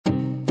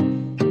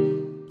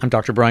I'm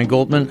Dr. Brian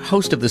Goldman,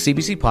 host of the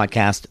CBC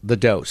podcast, The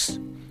Dose.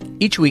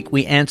 Each week,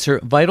 we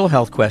answer vital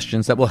health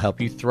questions that will help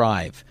you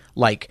thrive,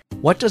 like,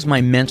 what does my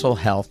mental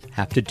health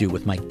have to do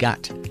with my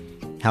gut?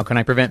 How can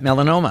I prevent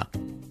melanoma?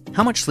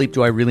 How much sleep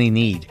do I really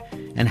need?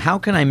 And how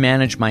can I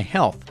manage my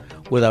health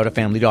without a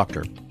family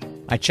doctor?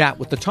 I chat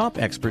with the top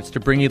experts to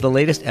bring you the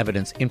latest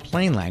evidence in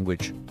plain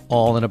language,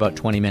 all in about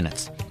 20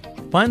 minutes.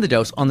 Find The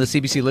Dose on the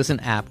CBC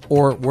Listen app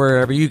or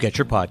wherever you get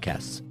your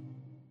podcasts.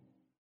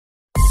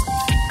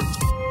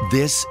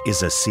 This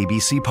is a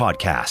CBC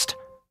podcast.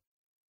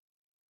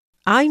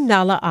 I'm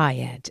Nala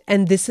Ayed,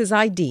 and this is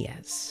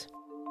Ideas.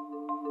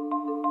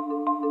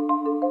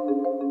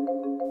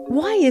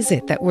 Why is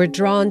it that we're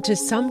drawn to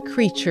some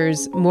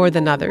creatures more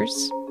than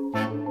others?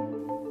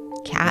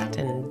 Cat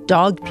and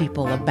dog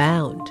people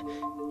abound.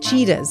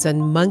 Cheetahs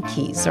and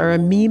monkeys are a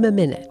meme a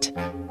minute.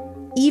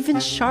 Even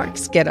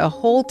sharks get a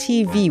whole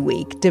TV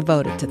week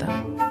devoted to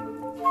them.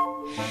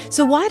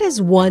 So why does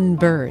one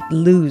bird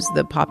lose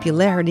the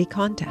popularity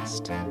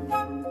contest?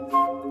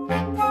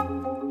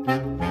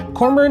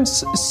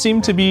 Cormorants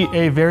seem to be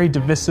a very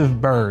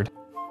divisive bird.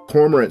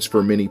 Cormorants,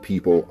 for many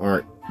people,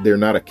 they're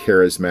not a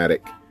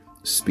charismatic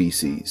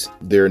species.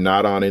 They're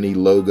not on any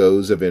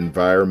logos of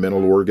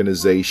environmental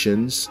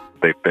organizations.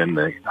 They've been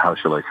the, how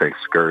shall I say,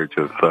 scourge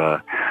of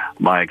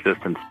my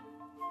existence.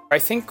 I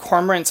think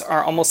cormorants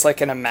are almost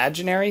like an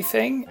imaginary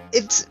thing.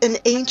 It's an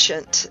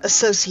ancient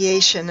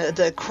association,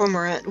 the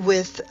cormorant,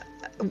 with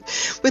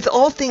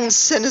all things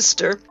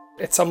sinister.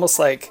 It's almost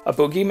like a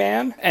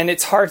boogeyman, and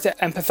it's hard to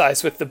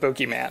empathize with the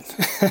boogeyman.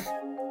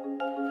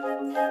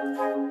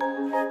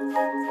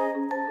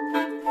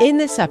 In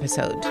this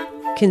episode,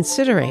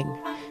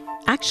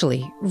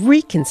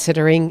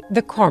 reconsidering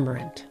the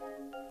cormorant.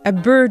 A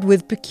bird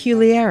with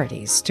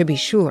peculiarities, to be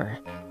sure,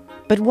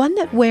 but one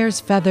that wears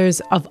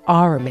feathers of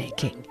our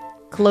making,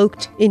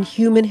 cloaked in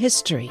human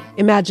history,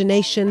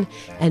 imagination,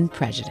 and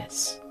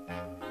prejudice.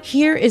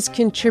 Here is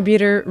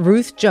contributor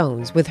Ruth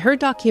Jones with her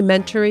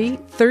documentary,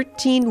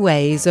 13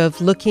 Ways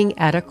of Looking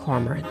at a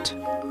Cormorant.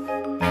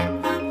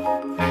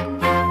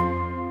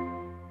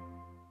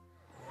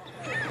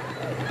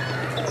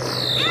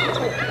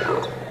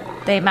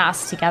 They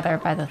mass together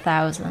by the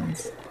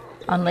thousands,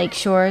 on lake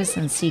shores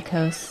and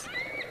seacoasts,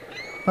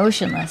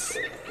 motionless,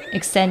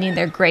 extending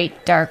their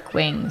great dark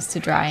wings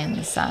to dry in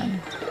the sun.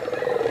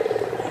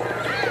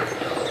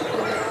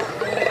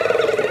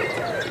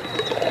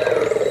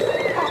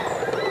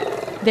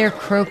 Their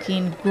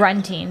croaking,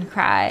 grunting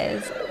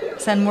cries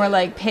sound more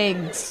like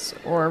pigs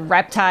or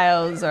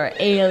reptiles or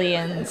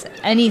aliens,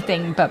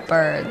 anything but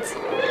birds.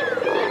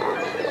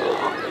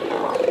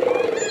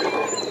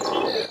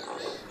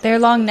 Their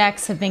long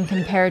necks have been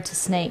compared to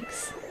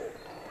snakes,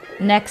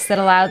 necks that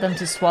allow them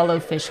to swallow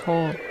fish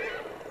whole.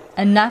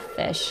 Enough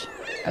fish,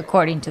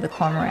 according to the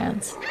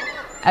cormorants.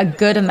 A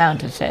good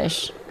amount of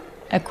fish,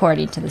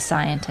 according to the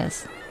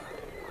scientists.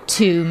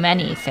 Too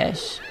many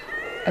fish,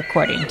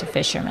 according to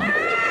fishermen.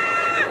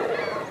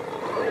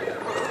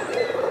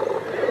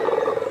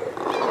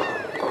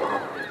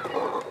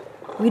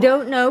 We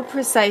don't know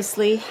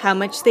precisely how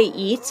much they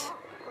eat,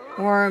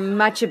 or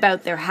much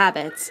about their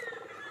habits.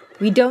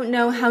 We don't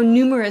know how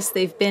numerous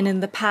they've been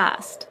in the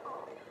past.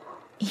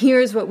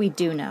 Here's what we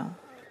do know.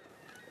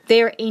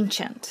 They are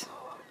ancient.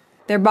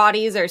 Their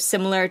bodies are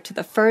similar to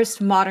the first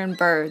modern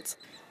birds,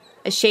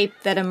 a shape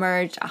that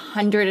emerged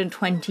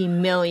 120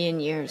 million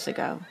years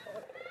ago.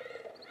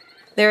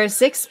 There are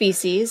 6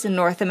 species in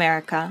North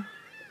America,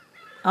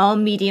 all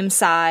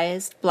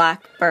medium-sized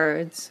black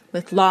birds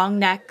with long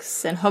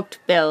necks and hooked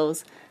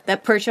bills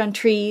that perch on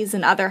trees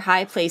and other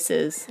high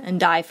places and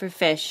dive for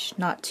fish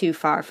not too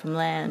far from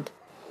land.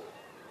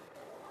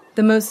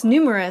 The most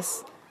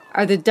numerous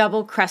are the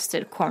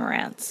double-crested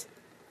cormorants,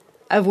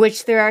 of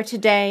which there are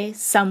today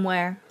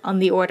somewhere on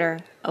the order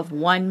of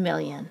 1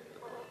 million.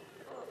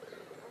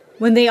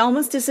 When they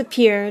almost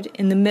disappeared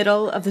in the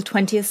middle of the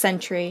 20th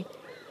century,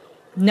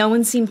 no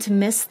one seemed to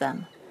miss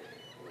them.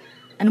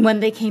 And when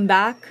they came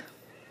back,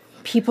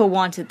 people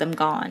wanted them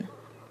gone.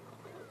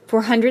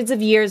 For hundreds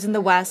of years in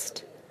the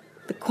West,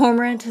 the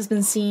cormorant has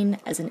been seen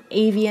as an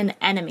avian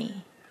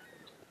enemy.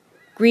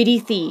 Greedy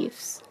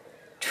thieves,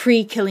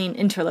 tree-killing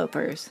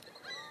interlopers,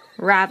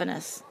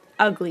 ravenous,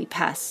 ugly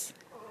pests.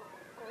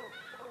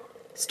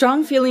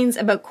 Strong feelings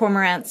about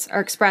cormorants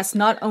are expressed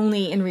not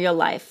only in real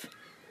life,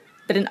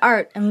 but in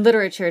art and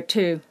literature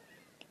too.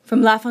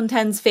 From La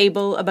Fontaine's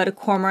fable about a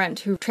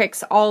cormorant who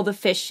tricks all the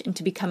fish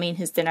into becoming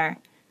his dinner,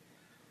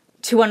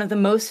 to one of the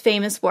most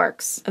famous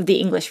works of the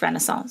English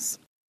Renaissance.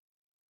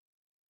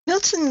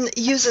 Milton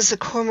uses a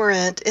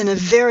cormorant in a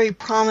very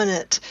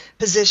prominent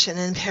position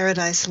in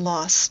Paradise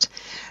Lost.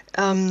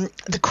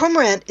 The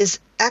cormorant is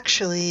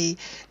actually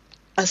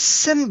a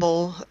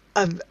symbol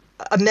of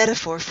a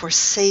metaphor for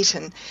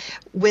Satan.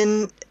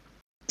 When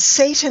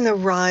Satan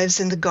arrives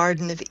in the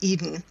Garden of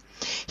Eden,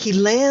 he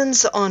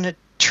lands on a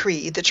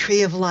tree, the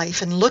tree of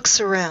life, and looks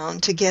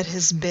around to get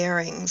his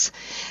bearings.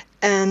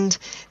 And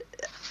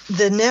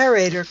the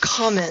narrator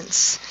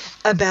comments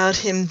about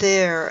him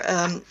there.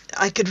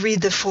 I could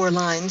read the 4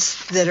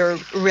 lines that are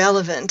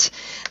relevant.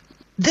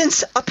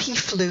 Thence up he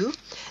flew,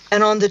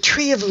 and on the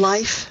tree of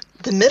life,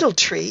 the middle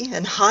tree,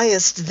 and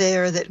highest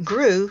there that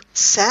grew,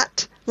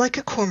 sat like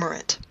a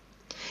cormorant.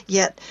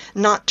 Yet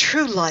not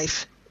true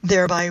life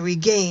thereby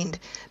regained,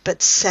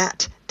 but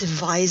sat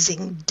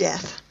devising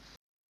death.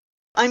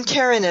 I'm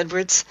Karen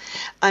Edwards.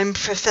 I'm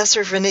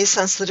professor of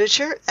Renaissance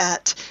literature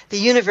at the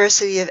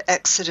University of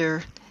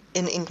Exeter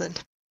in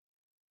England.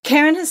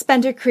 Karen has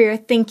spent her career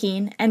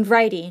thinking and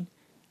writing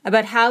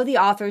about how the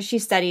authors she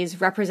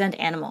studies represent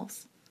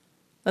animals,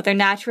 whether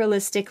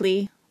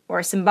naturalistically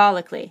or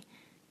symbolically,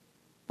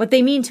 what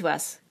they mean to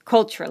us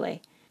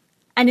culturally.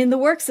 And in the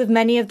works of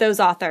many of those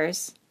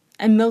authors,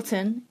 and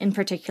Milton in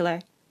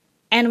particular,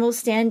 animals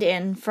stand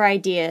in for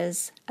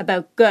ideas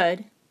about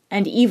good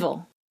and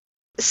evil.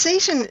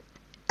 Satan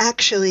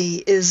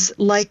actually is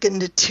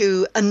likened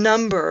to a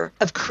number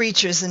of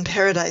creatures in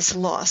Paradise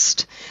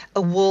Lost.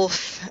 A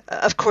wolf,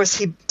 of course,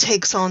 he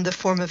takes on the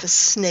form of a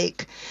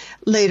snake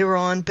later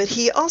on, but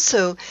he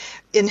also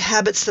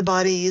inhabits the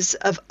bodies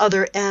of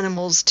other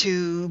animals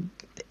to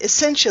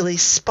essentially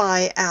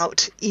spy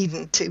out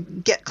Eden, to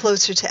get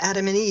closer to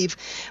Adam and Eve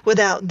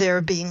without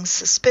their being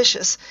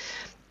suspicious.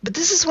 But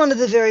this is one of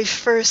the very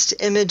first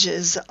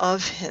images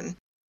of him.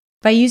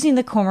 By using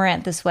the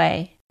cormorant this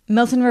way,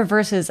 Milton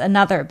reverses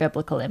another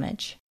biblical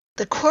image.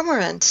 The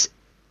cormorant,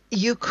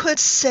 you could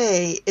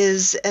say,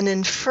 is an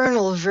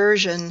infernal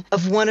version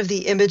of one of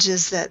the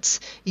images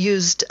that's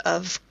used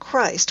of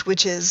Christ,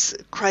 which is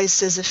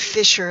Christ as a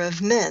fisher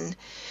of men.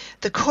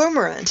 The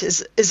cormorant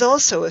is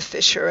also a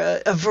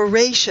fisher, a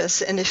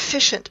voracious and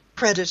efficient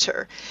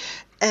predator,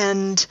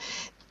 and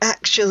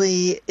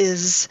actually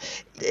is,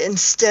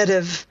 instead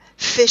of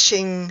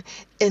fishing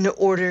in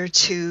order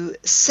to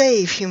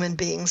save human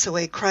beings the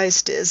way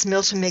Christ is,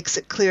 Milton makes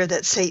it clear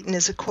that Satan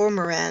is a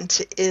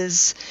cormorant,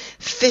 is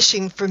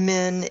fishing for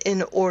men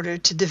in order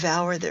to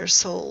devour their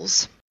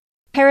souls.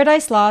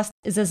 Paradise Lost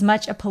is as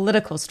much a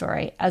political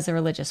story as a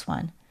religious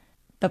one.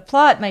 The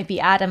plot might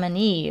be Adam and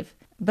Eve,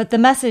 but the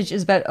message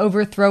is about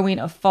overthrowing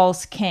a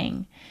false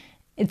king.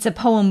 It's a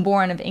poem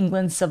born of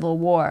England's Civil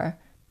War,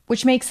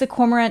 which makes the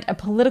cormorant a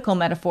political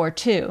metaphor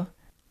too,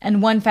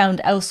 and one found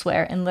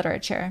elsewhere in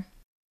literature.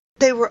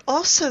 They were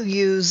also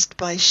used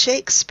by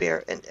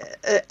Shakespeare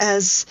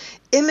as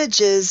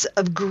images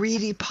of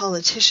greedy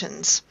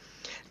politicians.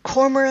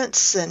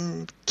 Cormorants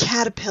and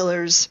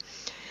caterpillars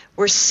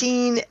were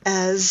seen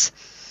as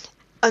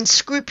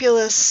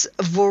unscrupulous,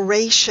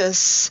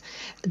 voracious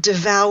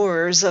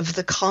devourers of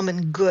the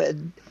common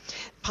good.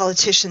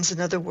 Politicians,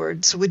 in other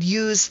words, would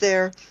use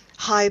their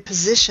high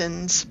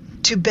positions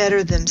to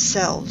better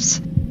themselves.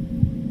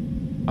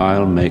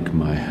 I'll make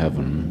my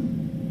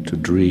heaven to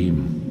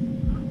dream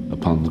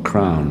upon the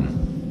crown.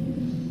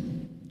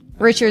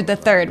 Richard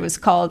III was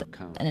called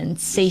an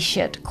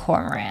insatiate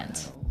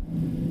cormorant.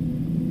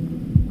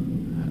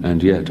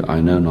 And yet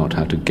I know not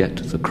how to get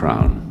the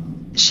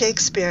crown.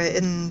 Shakespeare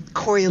in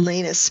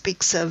Coriolanus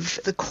speaks of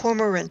the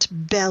cormorant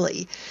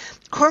belly.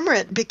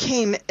 Cormorant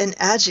became an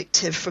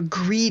adjective for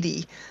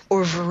greedy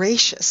or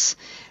voracious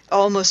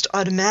almost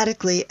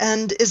automatically,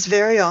 and is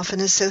very often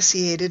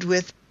associated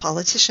with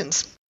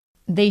politicians.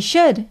 They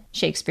should,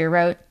 Shakespeare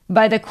wrote,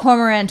 by the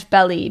cormorant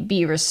belly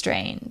be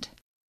restrained.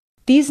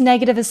 These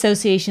negative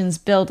associations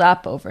build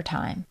up over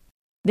time.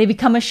 They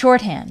become a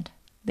shorthand.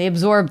 They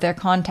absorb their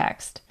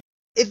context.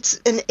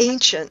 It's an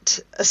ancient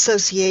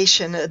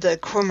association, the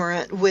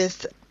cormorant,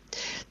 with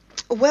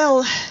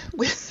all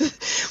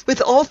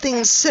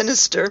things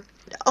sinister,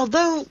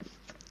 although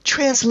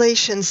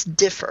translations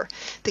differ.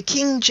 The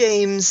King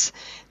James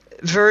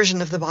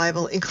version of the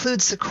Bible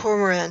includes the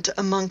cormorant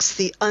amongst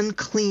the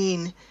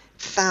unclean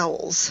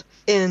fowls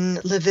in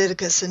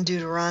Leviticus and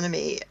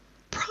Deuteronomy.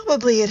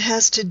 Probably it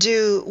has to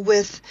do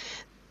with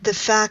the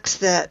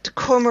fact that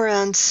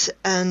cormorants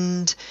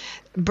and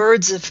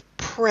birds of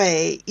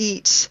prey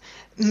eat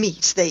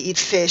meat. They eat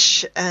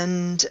fish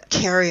and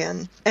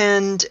carrion.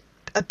 And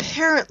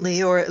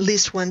apparently, or at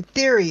least one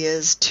theory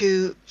is,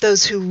 to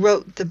those who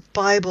wrote the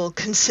Bible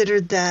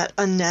considered that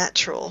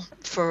unnatural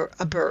for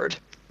a bird.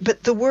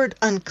 But the word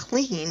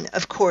unclean,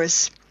 of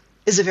course,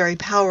 is a very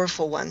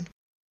powerful one.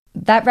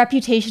 That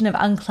reputation of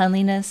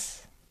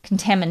uncleanliness,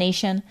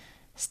 contamination,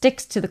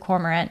 sticks to the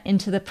cormorant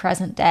into the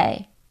present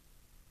day.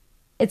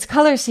 Its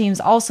color seems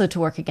also to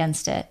work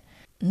against it.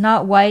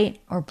 Not white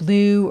or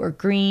blue or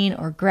green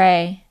or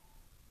gray,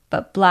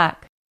 but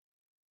black.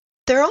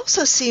 There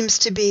also seems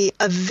to be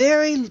a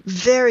very,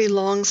 very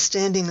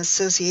long-standing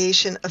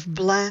association of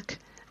black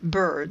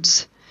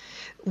birds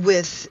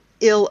with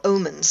ill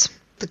omens.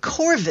 The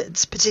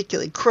corvids,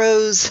 particularly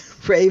crows,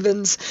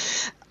 ravens,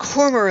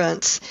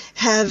 cormorants,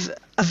 have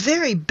a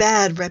very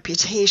bad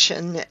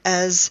reputation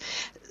as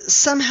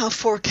somehow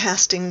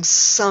forecasting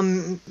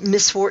some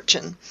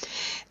misfortune.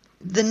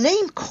 The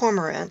name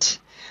cormorant,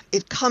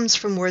 it comes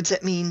from words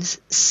that mean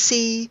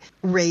sea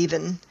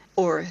raven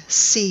or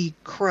sea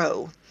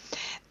crow.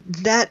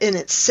 That in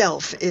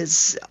itself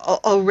is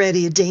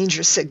already a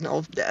danger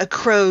signal.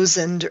 Crows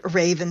and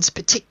ravens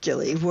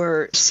particularly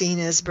were seen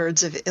as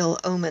birds of ill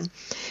omen.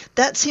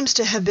 That seems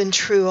to have been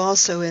true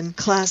also in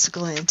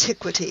classical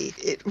antiquity.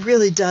 It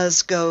really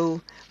does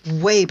go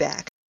way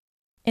back.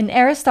 In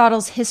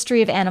Aristotle's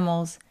History of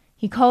Animals,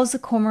 he calls the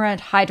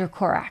cormorant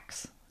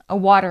hydrocorax, a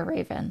water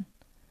raven.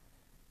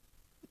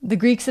 The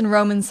Greeks and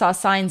Romans saw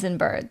signs in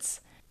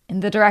birds,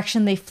 in the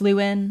direction they flew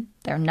in,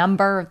 their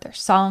number, their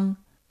song.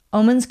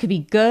 Omens could be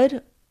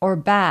good or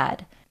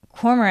bad.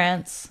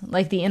 Cormorants,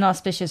 like the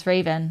inauspicious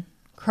raven,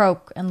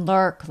 croak and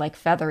lurk like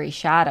feathery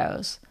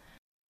shadows.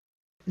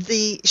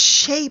 The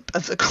shape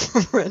of the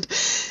cormorant,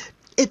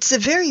 it's a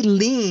very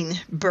lean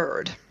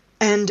bird.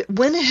 And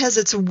when it has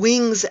its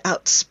wings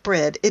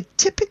outspread,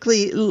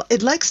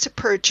 it likes to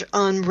perch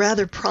on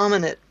rather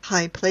prominent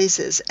high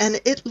places.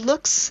 And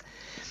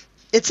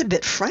it's a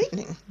bit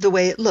frightening the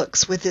way it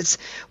looks with its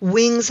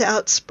wings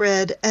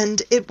outspread,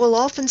 and it will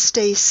often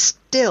stay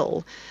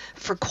still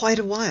for quite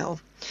a while,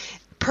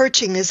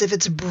 perching as if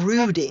it's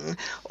brooding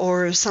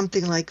or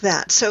something like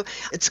that. So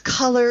its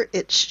color,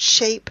 its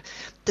shape,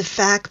 the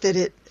fact that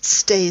it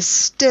stays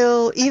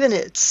still, even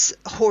its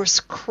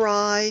hoarse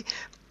cry,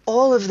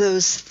 all of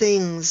those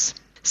things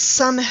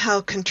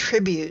somehow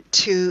contribute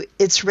to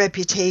its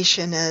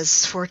reputation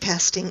as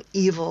forecasting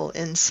evil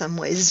in some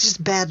ways. It's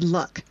just bad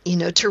luck,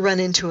 to run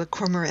into a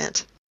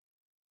cormorant.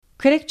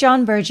 Critic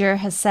John Berger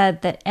has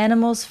said that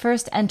animals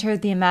first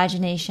entered the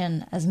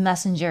imagination as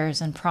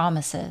messengers and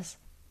promises.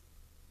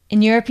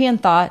 In European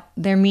thought,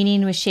 their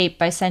meaning was shaped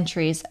by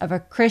centuries of a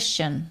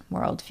Christian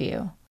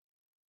worldview.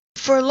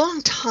 For a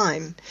long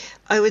time,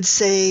 I would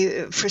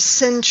say for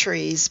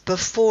centuries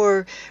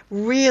before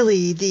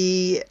really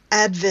the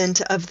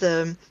advent of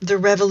the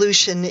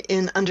revolution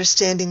in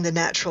understanding the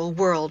natural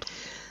world,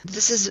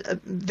 this is a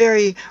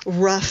very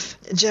rough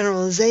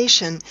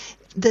generalization,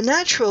 the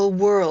natural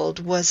world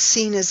was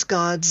seen as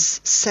God's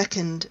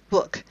second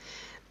book.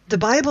 The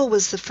Bible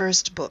was the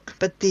first book,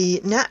 but the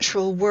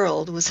natural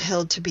world was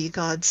held to be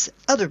God's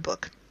other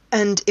book.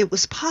 And it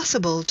was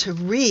possible to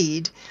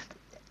read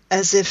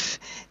as if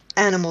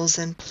animals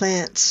and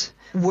plants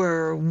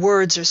were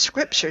words or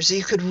scriptures.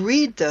 You could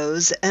read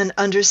those and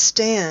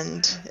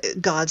understand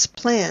God's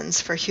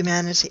plans for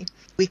humanity.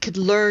 We could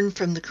learn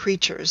from the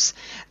creatures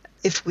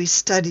if we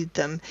studied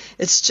them.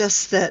 It's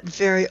just that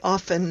very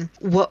often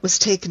what was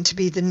taken to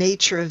be the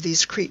nature of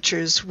these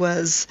creatures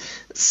was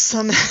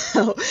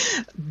somehow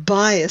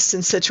biased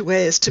in such a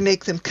way as to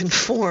make them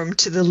conform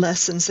to the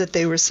lessons that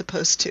they were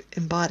supposed to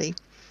embody.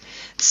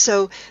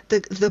 So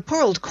the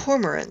poor old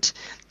cormorant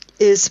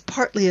is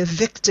partly a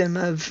victim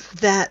of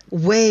that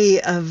way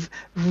of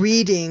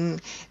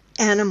reading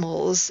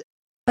animals.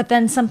 But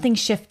then something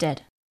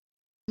shifted.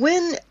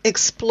 When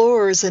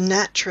explorers and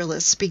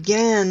naturalists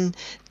began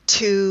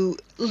to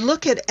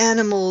look at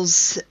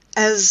animals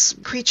as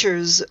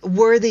creatures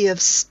worthy of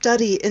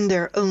study in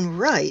their own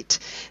right,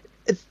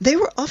 they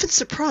were often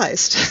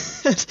surprised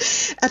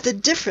at the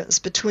difference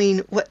between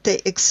what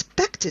they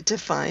expected to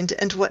find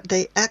and what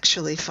they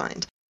actually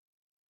find.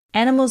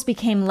 Animals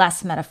became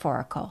less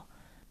metaphorical,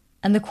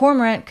 and the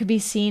cormorant could be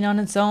seen on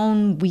its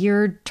own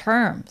weird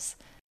terms.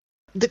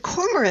 The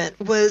cormorant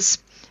was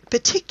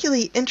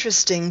particularly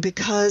interesting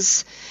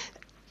because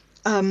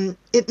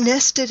it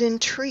nested in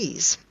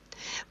trees,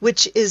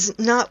 which is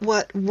not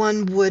what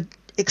one would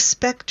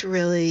expect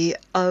really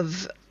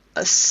of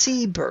a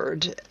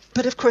seabird.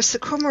 But of course the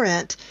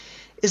cormorant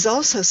is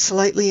also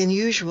slightly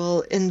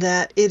unusual in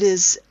that it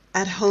is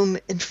at home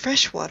in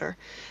freshwater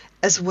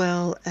as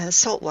well as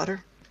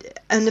saltwater.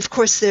 And of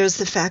course there's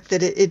the fact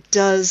that it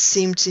does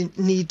seem to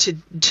need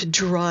to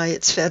dry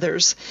its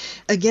feathers.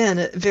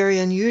 Again, very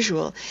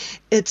unusual.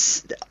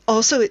 It's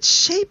also its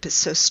shape is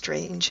so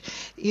strange,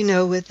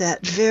 with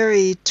that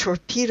very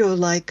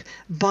torpedo-like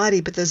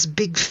body but those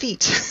big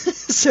feet.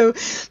 So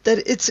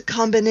that it's a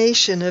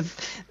combination of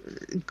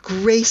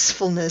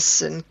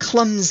gracefulness and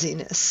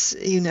clumsiness,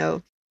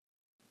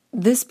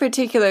 This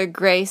particular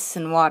grace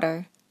in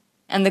water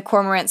and the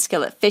cormorant's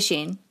skill at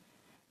fishing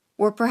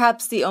were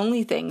perhaps the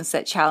only things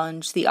that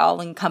challenged the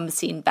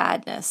all-encompassing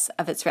badness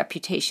of its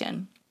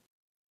reputation.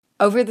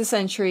 Over the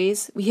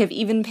centuries, we have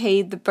even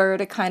paid the bird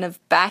a kind of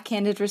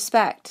backhanded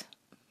respect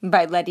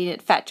by letting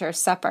it fetch our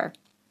supper.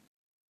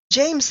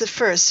 James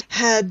I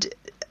had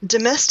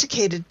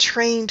domesticated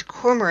trained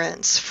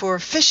cormorants for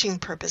fishing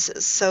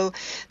purposes. So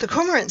the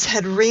cormorants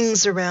had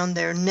rings around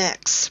their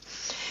necks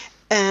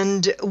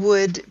and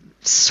would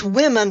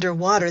swim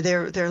underwater.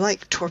 They're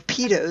like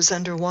torpedoes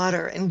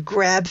underwater and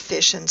grab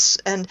fish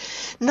and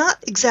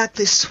not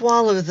exactly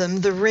swallow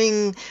them. The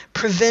ring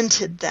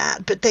prevented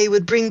that, but they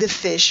would bring the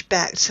fish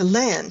back to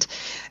land.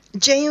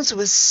 James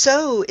was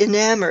so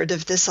enamored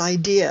of this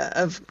idea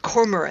of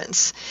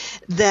cormorants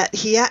that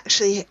he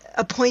actually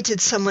appointed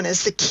someone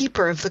as the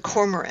keeper of the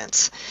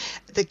cormorants.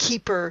 The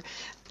keeper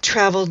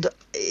traveled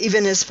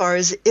even as far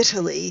as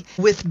Italy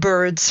with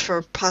birds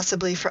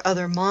possibly for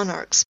other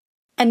monarchs.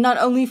 And not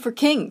only for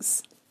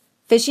kings.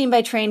 Fishing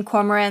by trained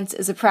cormorants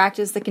is a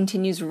practice that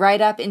continues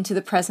right up into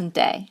the present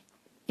day,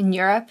 in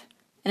Europe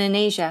and in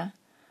Asia,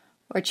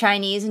 where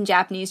Chinese and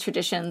Japanese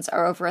traditions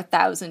are over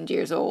 1,000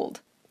 years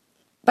old.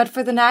 But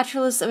for the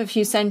naturalists of a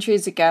few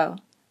centuries ago,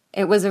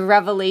 it was a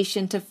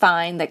revelation to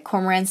find that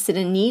cormorants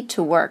didn't need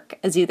to work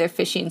as either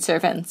fishing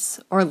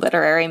servants or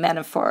literary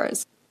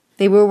metaphors.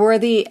 They were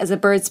worthy as a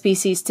bird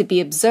species to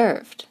be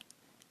observed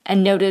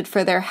and noted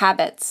for their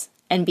habits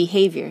and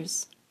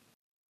behaviors.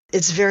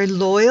 It's very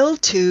loyal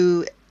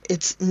to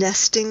its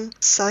nesting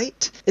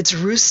site, its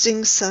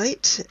roosting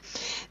site.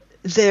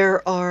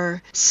 There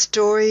are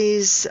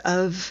stories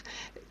of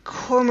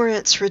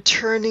cormorants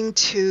returning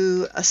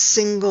to a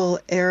single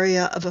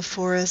area of a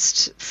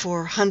forest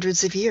for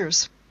hundreds of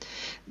years.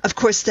 Of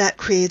course, that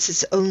creates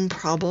its own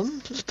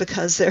problems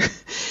because their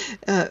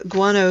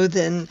guano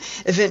then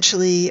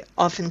eventually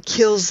often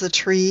kills the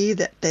tree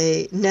that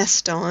they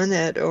nest on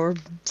or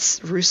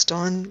roost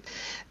on.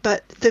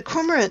 But the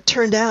cormorant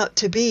turned out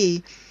to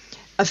be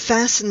a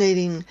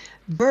fascinating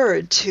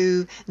bird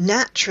to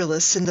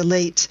naturalists in the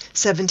late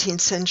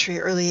 17th century,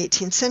 early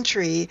 18th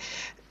century,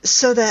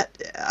 so that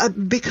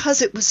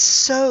because it was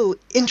so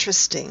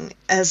interesting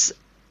as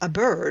a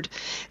bird,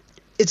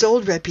 its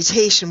old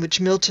reputation, which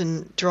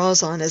Milton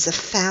draws on as a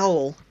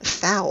foul,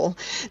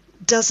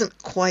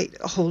 doesn't quite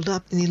hold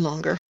up any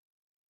longer.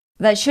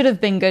 That should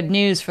have been good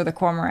news for the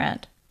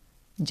cormorant.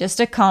 Just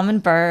a common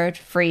bird,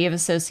 free of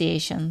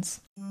associations.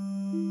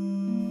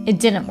 It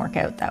didn't work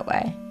out that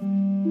way.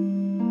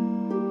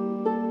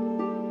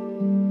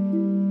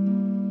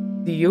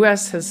 The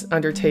U.S. has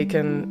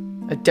undertaken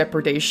a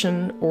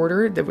depredation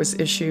order that was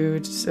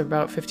issued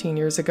about 15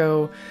 years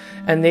ago,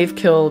 and they've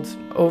killed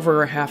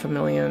over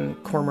 500,000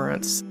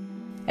 cormorants.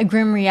 A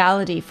grim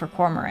reality for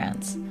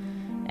cormorants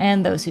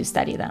and those who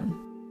study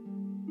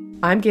them.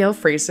 I'm Gail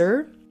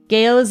Fraser.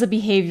 Gail is a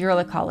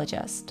behavioral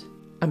ecologist.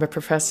 I'm a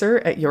professor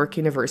at York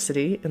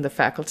University in the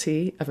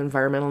Faculty of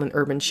Environmental and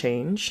Urban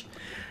Change,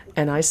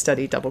 and I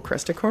study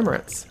double-crested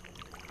cormorants.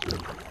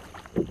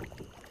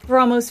 For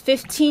almost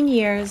 15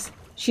 years,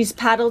 she's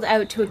paddled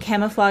out to a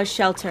camouflage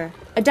shelter,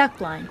 a duck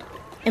blind,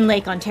 in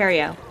Lake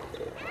Ontario.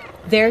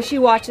 There she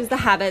watches the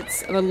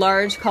habits of a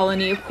large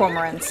colony of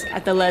cormorants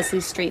at the Leslie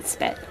Street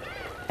Spit,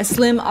 a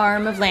slim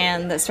arm of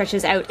land that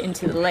stretches out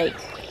into the lake.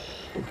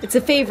 It's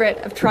a favorite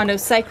of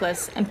Toronto's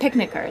cyclists and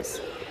picnickers,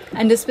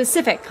 and a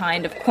specific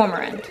kind of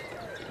cormorant.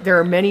 There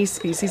are many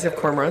species of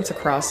cormorants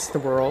across the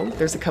world.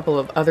 There's a couple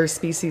of other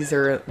species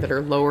that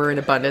are lower in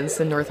abundance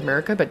in North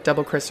America, but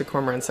double-crested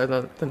cormorants are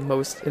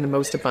the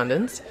most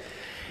abundant.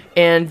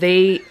 And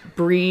they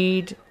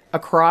breed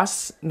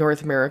across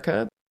North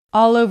America.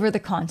 All over the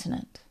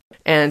continent.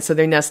 And so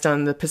they nest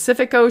on the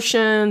Pacific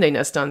Ocean, they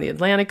nest on the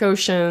Atlantic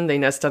Ocean, they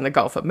nest on the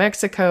Gulf of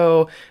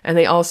Mexico, and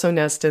they also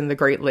nest in the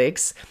Great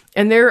Lakes.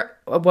 And they're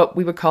what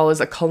we would call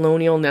as a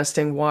colonial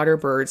nesting water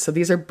bird. So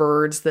these are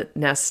birds that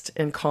nest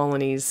in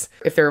colonies.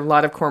 If there are a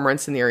lot of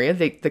cormorants in the area,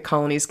 the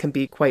colonies can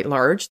be quite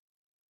large.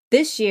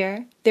 This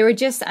year, there were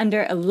just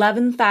under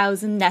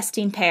 11,000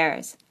 nesting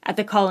pairs at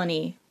the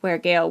colony where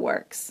Gail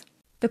works.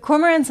 The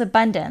cormorant's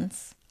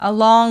abundance,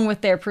 along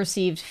with their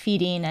perceived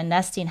feeding and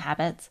nesting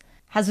habits,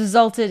 has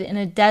resulted in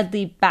a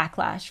deadly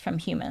backlash from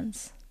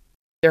humans.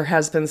 There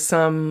has been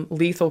some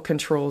lethal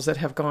controls that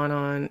have gone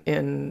on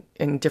in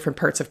different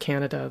parts of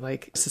Canada,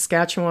 like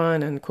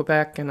Saskatchewan and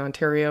Quebec and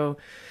Ontario.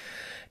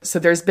 So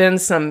there's been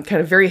some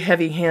kind of very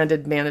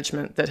heavy-handed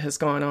management that has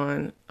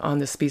gone on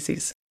the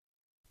species.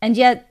 And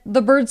yet,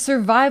 the bird's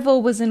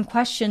survival was in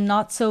question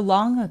not so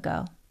long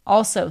ago,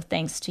 also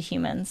thanks to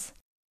humans.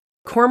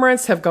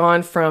 Cormorants have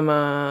gone from,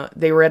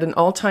 they were at an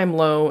all-time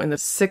low in the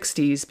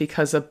 60s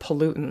because of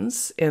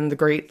pollutants in the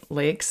Great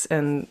Lakes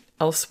and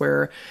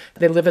elsewhere.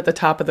 They live at the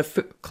top of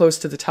close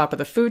to the top of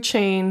the food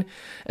chain.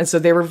 And so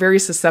they were very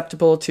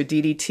susceptible to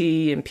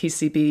DDT and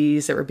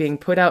PCBs that were being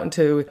put out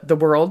into the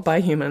world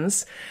by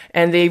humans.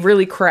 And they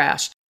really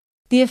crashed.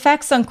 The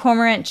effects on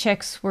cormorant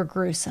chicks were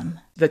gruesome.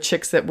 The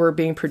chicks that were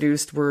being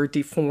produced were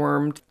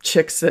deformed,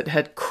 chicks that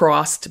had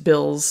crossed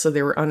bills, so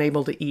they were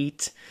unable to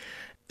eat.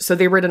 So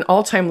they were at an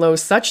all-time low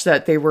such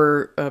that they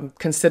were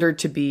considered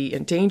to be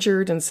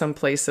endangered in some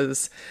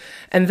places.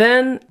 And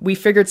then we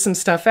figured some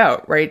stuff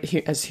out, right?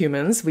 As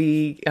humans,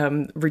 we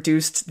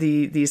reduced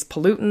these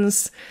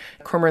pollutants.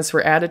 Cormorants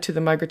were added to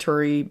the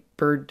Migratory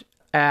Bird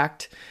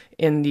Act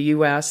in the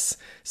U.S.,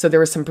 so there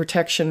were some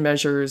protection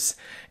measures,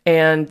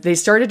 and they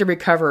started to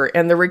recover.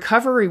 And the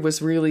recovery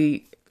was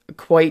really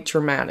quite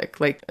dramatic.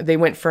 Like, they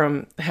went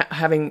from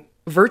having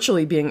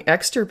virtually being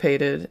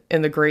extirpated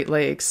in the Great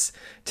Lakes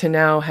to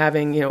now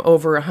having,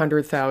 over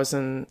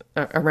 100,000,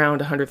 around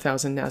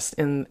 100,000 nests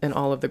in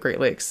all of the Great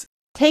Lakes.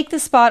 Take the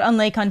spot on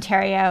Lake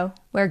Ontario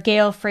where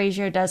Gail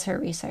Fraser does her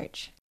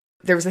research.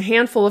 There was a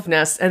handful of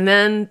nests, and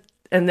then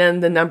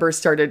the numbers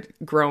started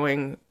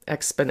growing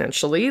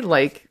exponentially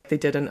like they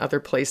did in other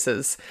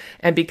places.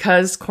 And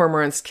because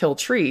cormorants kill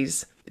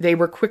trees, they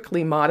were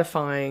quickly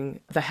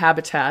modifying the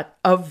habitat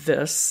of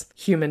this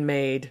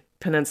human-made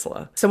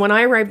peninsula. So when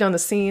I arrived on the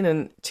scene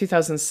in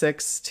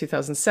 2006,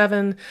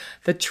 2007,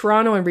 the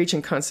Toronto and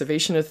Region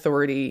Conservation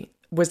Authority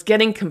was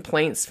getting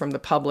complaints from the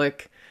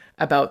public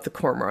about the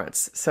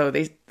cormorants. So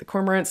the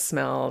cormorants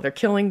smell, they're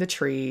killing the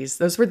trees.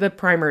 Those were the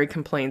primary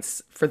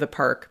complaints for the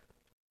park.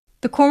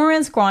 The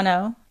cormorant's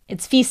guano,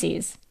 its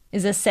feces,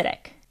 is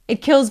acidic.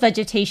 It kills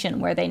vegetation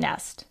where they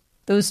nest.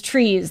 Those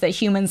trees that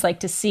humans like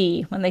to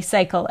see when they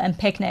cycle and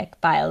picnic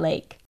by a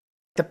lake.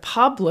 The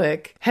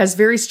public has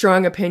very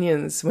strong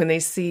opinions when they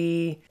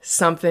see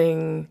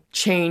something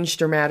change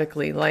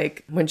dramatically,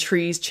 like when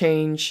trees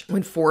change,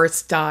 when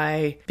forests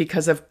die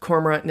because of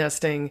cormorant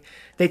nesting.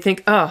 They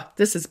think,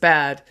 this is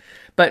bad.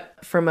 But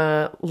from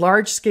a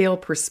large-scale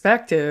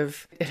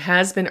perspective, it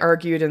has been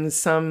argued in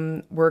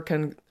some work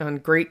on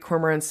great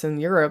cormorants in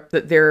Europe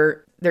that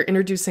they're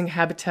introducing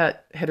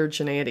habitat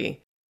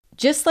heterogeneity.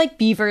 Just like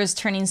beavers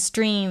turning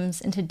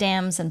streams into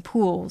dams and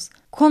pools,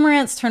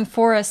 cormorants turn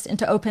forest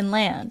into open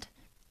land.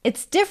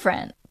 It's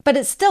different, but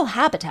it's still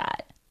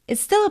habitat.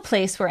 It's still a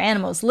place where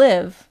animals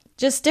live,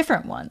 just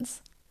different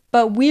ones.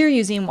 But we're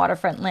using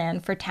waterfront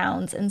land for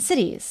towns and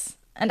cities,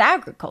 and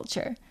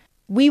agriculture.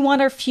 We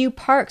want our few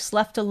parks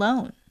left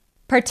alone,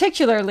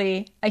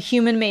 particularly a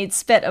human-made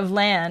spit of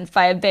land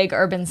by a big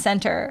urban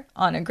center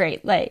on a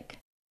Great Lake.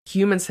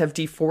 Humans have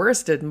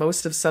deforested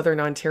most of southern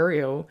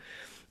Ontario,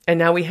 and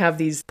now we have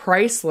these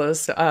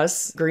priceless to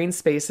us green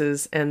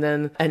spaces, and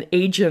then an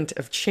agent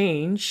of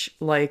change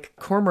like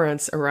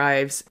cormorants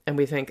arrives, and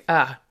we think,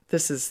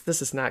 this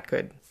is not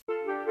good.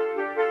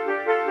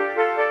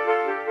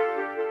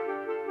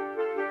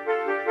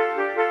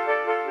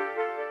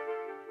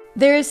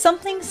 There is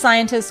something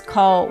scientists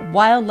call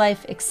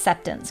wildlife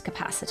acceptance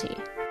capacity.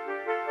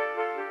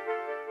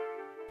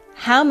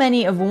 How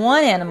many of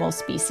one animal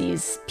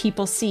species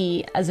people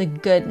see as a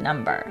good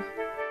number?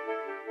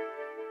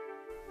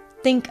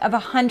 Think of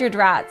 100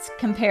 rats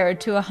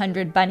compared to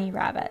 100 bunny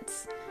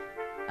rabbits.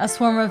 A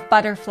swarm of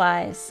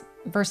butterflies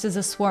versus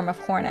a swarm of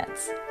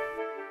hornets.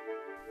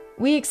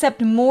 We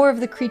accept more of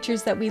the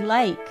creatures that we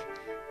like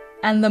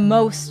and the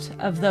most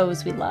of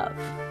those we love.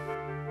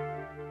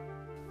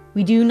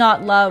 We do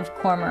not love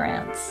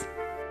cormorants.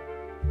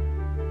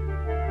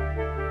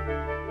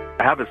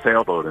 I have a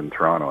sailboat in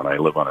Toronto, and I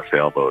live on a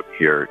sailboat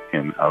here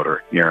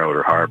near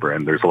Outer Harbor,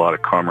 and there's a lot of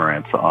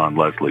cormorants on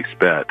Leslie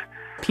Spit.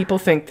 People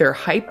think they're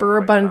hyper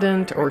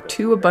abundant or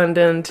too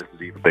abundant.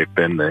 They've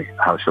been the,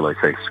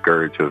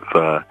 scourge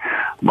of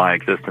my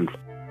existence.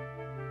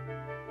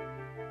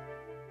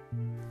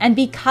 And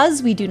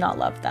because we do not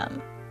love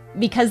them,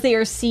 because they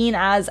are seen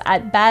as,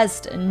 at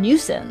best, a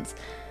nuisance,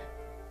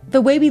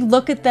 the way we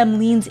look at them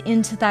leans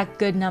into that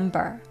good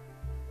number.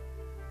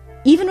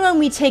 Even when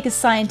we take a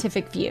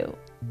scientific view,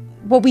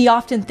 what we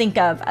often think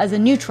of as a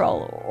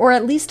neutral, or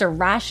at least a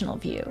rational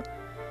view,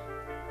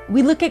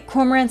 we look at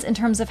cormorants in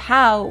terms of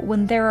how,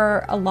 when there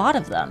are a lot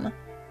of them,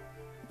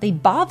 they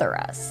bother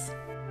us.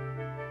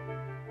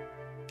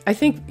 I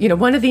think,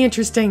 one of the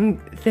interesting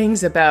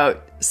things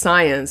about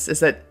science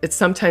is that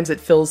sometimes it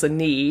fills a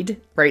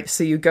need, right?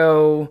 So you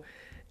go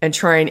and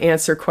try and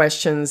answer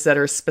questions that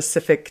are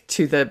specific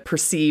to the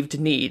perceived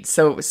need.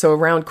 So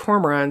around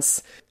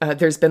cormorants,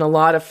 there's been a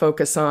lot of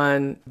focus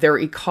on their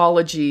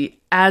ecology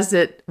as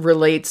it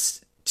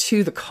relates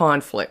to the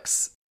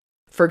conflicts.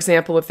 For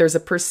example, if there's a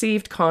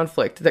perceived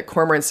conflict that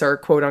cormorants are,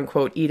 quote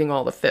unquote, eating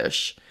all the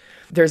fish,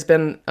 there's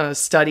been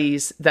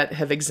studies that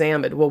have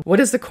examined, well,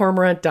 what is the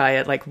cormorant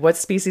diet? Like, what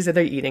species are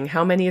they eating?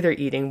 How many are they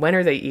eating? When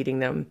are they eating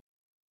them?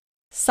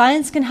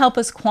 Science can help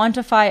us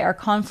quantify our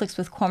conflicts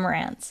with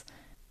cormorants.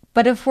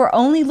 But if we're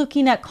only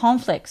looking at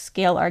conflicts,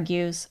 Gail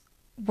argues,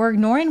 we're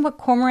ignoring what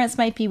cormorants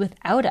might be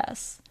without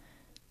us.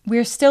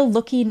 We're still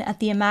looking at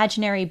the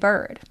imaginary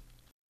bird.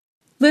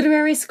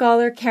 Literary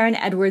scholar Karen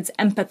Edwards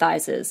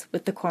empathizes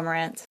with the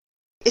cormorant.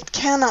 It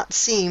cannot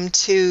seem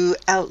to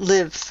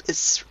outlive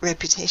its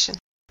reputation.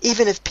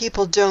 Even if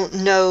people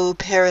don't know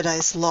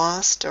Paradise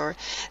Lost or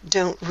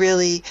don't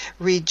really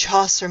read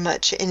Chaucer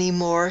much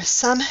anymore,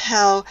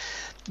 somehow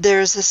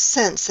there's a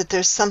sense that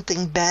there's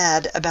something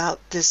bad about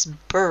this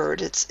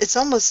bird. It's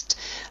almost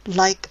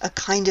like a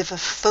kind of a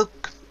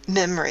folk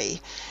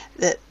memory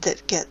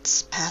that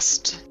gets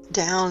passed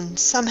down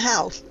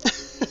somehow.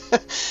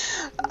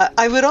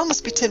 I would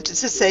almost be tempted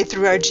to say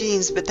through our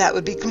genes, but that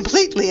would be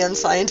completely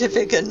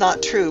unscientific and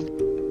not true.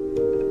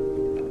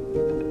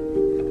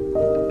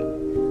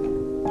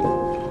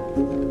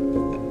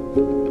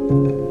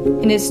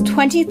 In his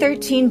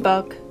 2013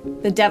 book,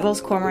 The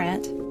Devil's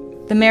Cormorant,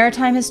 the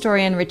maritime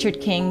historian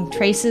Richard King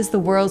traces the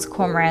world's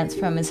cormorants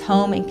from his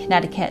home in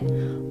Connecticut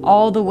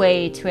all the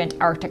way to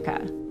Antarctica.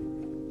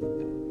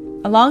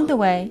 Along the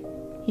way,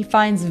 he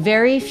finds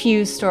very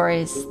few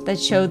stories that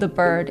show the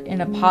bird in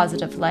a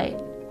positive light.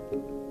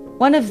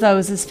 One of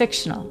those is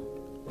fictional,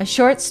 a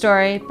short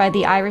story by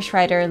the Irish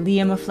writer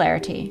Liam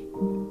O'Flaherty,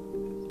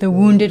 The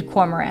Wounded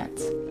Cormorant.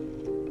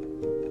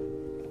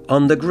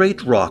 On the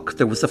great rock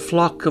there was a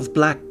flock of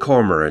black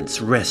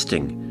cormorants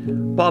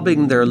resting,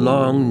 bobbing their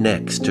long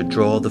necks to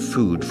draw the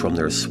food from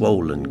their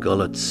swollen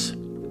gullets.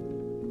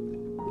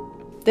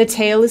 The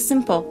tale is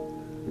simple.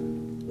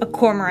 A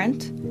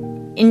cormorant,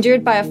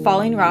 injured by a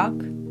falling rock,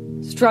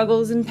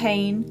 struggles in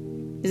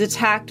pain, is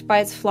attacked by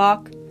its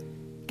flock,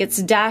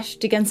 gets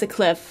dashed against a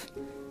cliff,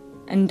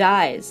 and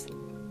dies.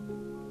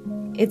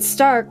 It's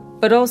stark,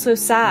 but also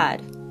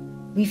sad.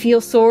 We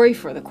feel sorry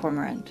for the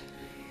cormorant,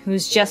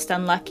 who's just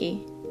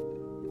unlucky.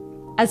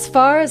 As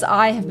far as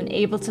I have been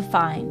able to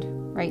find,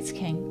 writes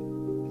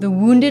King, The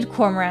Wounded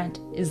Cormorant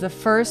is the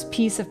first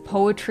piece of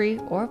poetry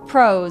or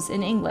prose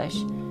in English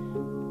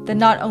that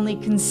not only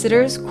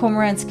considers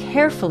cormorants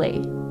carefully,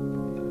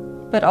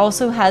 but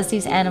also has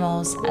these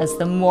animals as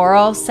the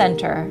moral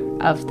center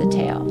of the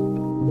tale.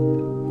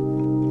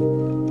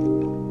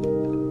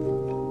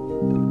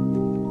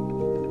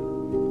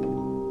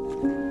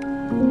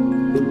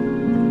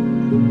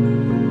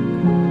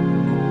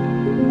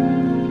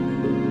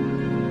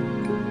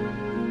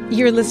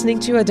 You're listening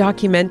to a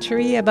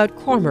documentary about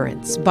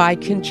cormorants by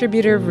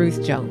contributor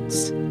Ruth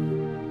Jones.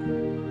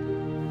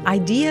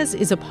 Ideas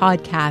is a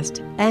podcast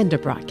and a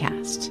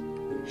broadcast.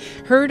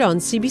 Heard on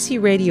CBC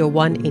Radio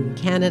 1 in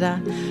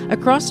Canada,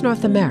 across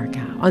North America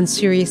on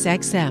Sirius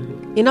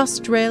XM, in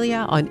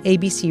Australia on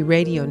ABC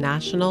Radio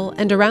National,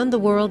 and around the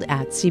world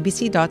at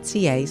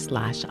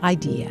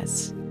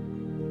cbc.ca/ideas.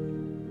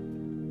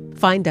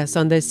 Find us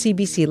on the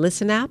CBC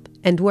Listen app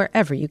and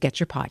wherever you get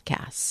your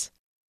podcasts.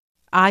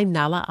 I'm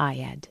Nala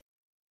Ayed.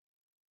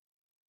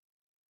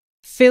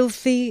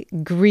 Filthy,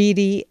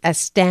 greedy, a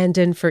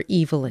stand-in for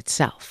evil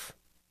itself.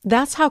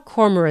 That's how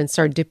cormorants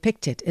are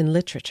depicted in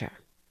literature.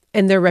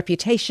 And their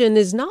reputation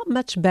is not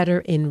much better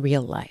in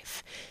real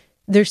life.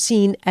 They're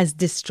seen as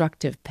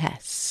destructive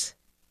pests.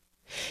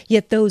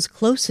 Yet those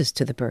closest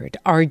to the bird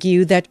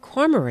argue that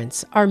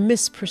cormorants are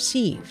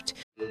misperceived.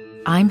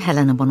 I'm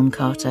Helena Bonham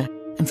Carter,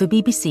 and for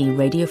BBC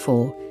Radio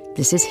 4,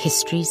 this is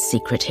History's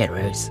Secret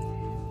Heroes,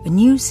 a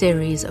new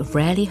series of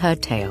rarely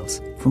heard tales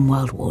from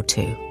World War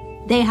II.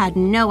 They had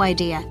no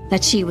idea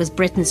that she was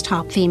Britain's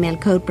top female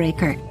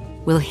codebreaker.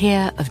 We'll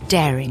hear of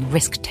daring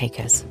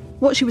risk-takers.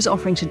 What she was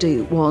offering to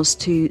do was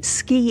to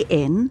ski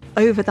in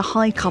over the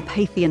high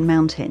Carpathian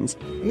mountains.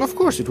 Of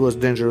course it was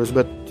dangerous,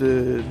 but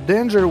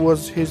danger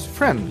was his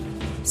friend.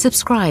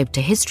 Subscribe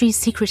to History's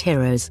Secret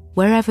Heroes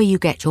wherever you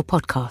get your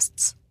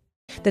podcasts.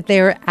 That they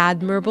are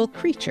admirable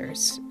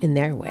creatures in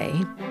their way.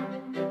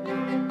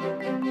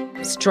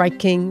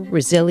 Striking,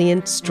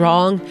 resilient,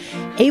 strong,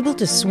 able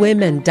to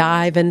swim and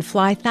dive and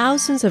fly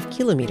thousands of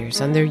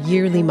kilometers on their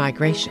yearly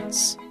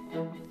migrations.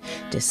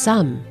 To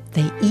some,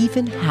 they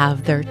even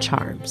have their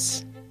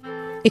charms.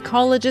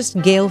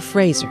 Ecologist Gail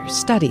Fraser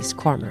studies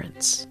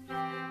cormorants.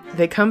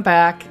 They come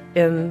back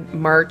in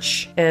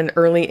March and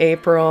early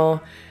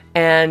April,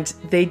 and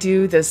they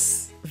do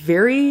this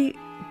very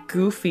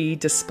goofy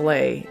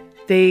display.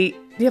 They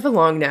have a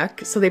long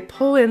neck, so they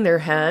pull in their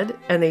head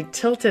and they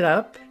tilt it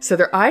up. So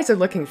their eyes are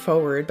looking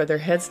forward, but their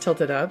head's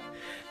tilted up.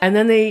 And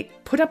then they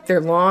put up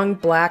their long,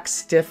 black,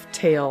 stiff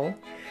tail.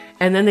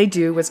 And then they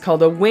do what's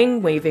called a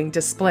wing-waving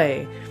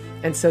display.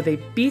 And so they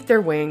beat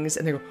their wings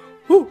and they go,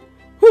 hoo,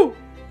 hoo,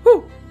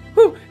 hoo,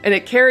 hoo. And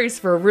it carries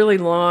for a really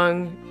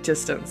long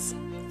distance.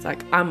 It's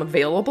like, I'm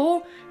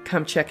available,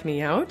 come check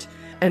me out.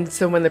 And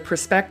so when the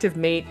prospective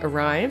mate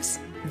arrives,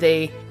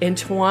 they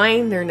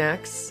entwine their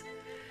necks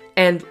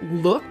and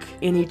look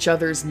in each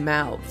other's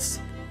mouths.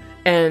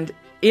 And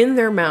in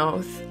their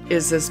mouth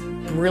is this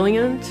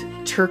brilliant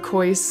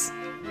turquoise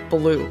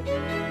blue.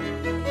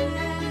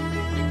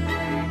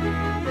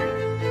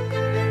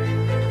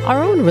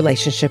 Our own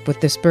relationship with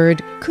this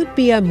bird could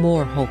be a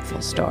more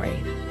hopeful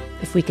story,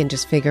 if we can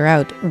just figure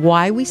out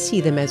why we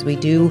see them as we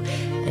do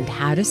and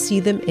how to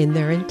see them in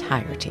their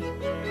entirety.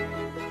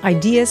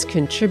 Ideas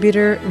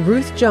contributor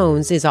Ruth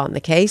Jones is on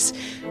the case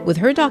with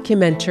her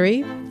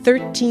documentary,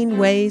 13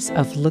 Ways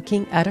of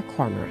Looking at a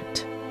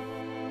Cormorant.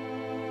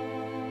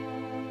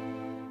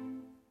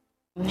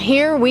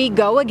 Here we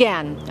go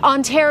again.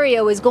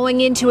 Ontario is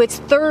going into its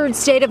third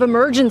state of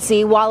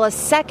emergency while a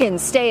second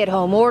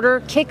stay-at-home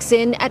order kicks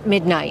in at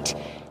midnight.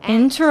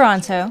 In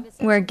Toronto,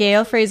 where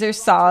Gail Fraser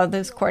saw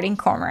those courting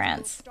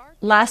cormorants,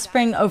 last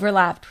spring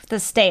overlapped with a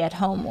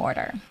stay-at-home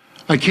order.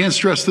 I can't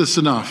stress this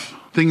enough.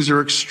 Things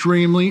are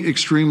extremely,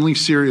 extremely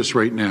serious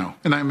right now,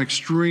 and I'm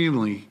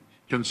extremely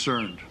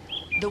concerned.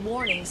 The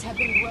warnings have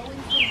been growing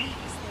for weeks.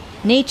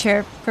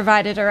 Nature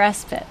provided a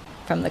respite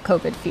from the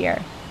COVID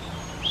fear.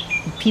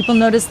 People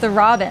noticed the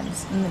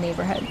robins in the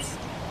neighborhoods,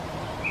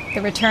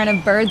 the return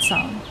of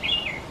birdsong.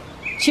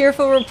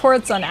 Cheerful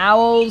reports on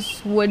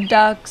owls, wood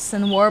ducks,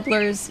 and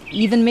warblers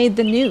even made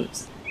the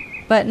news.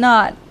 But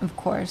not, of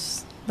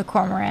course, the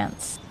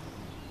cormorants.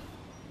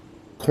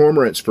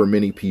 Cormorants, for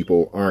many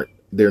people,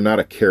 they're not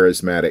a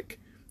charismatic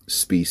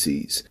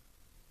species.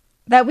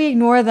 That we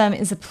ignore them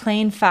is a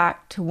plain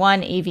fact to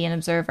one avian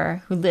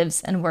observer who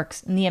lives and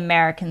works in the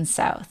American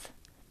South,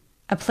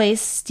 a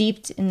place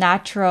steeped in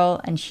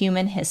natural and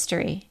human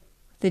history,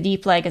 the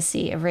deep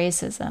legacy of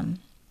racism.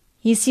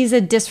 He sees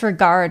a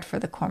disregard for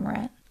the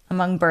cormorant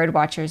among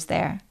birdwatchers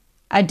there,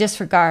 a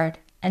disregard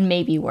and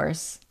maybe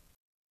worse.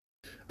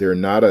 They're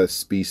not a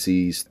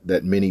species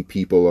that many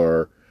people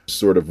are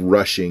sort of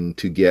rushing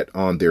to get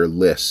on their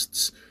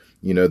lists.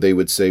 You know, they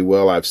would say,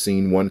 well, I've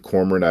seen one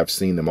cormorant, I've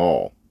seen them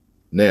all.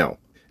 Now,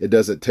 it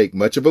doesn't take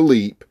much of a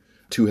leap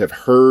to have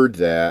heard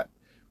that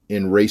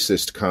in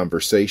racist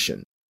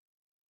conversation.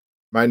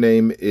 My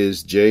name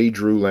is J.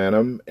 Drew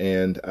Lanham,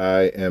 and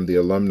I am the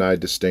Alumni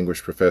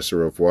Distinguished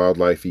Professor of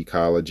Wildlife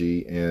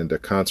Ecology and a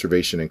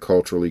Conservation and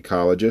Cultural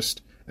Ecologist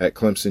at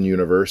Clemson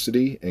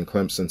University in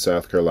Clemson,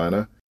 South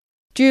Carolina.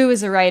 Drew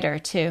is a writer,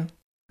 too.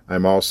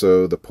 I'm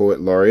also the Poet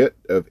Laureate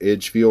of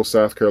Edgefield,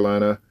 South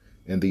Carolina,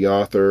 and the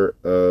author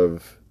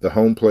of The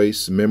Home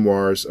Place,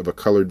 Memoirs of a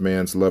Colored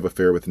Man's Love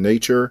Affair with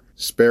Nature,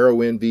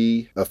 Sparrow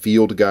Envy, A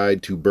Field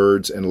Guide to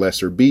Birds and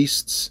Lesser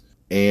Beasts,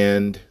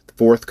 and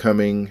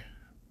forthcoming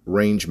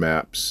range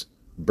maps,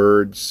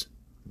 Birds,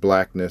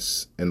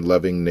 Blackness, and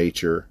Loving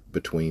Nature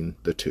Between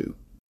the Two.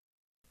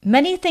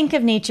 Many think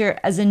of nature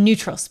as a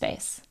neutral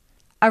space,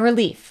 a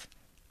relief,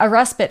 a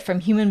respite from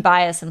human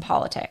bias and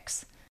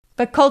politics.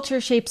 But culture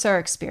shapes our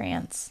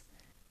experience,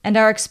 and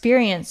our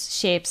experience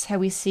shapes how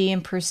we see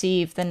and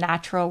perceive the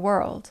natural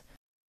world.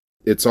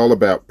 It's all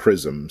about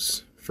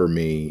prisms for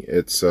me.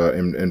 It's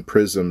and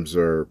prisms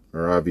are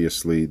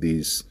obviously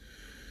these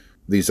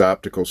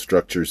optical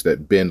structures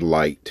that bend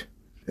light.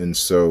 And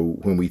so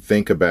when we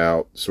think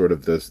about sort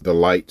of the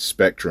light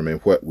spectrum and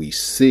what we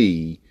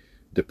see,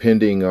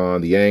 depending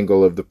on the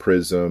angle of the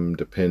prism,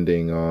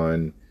 depending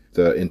on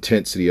the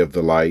intensity of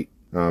the light,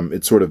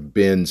 it sort of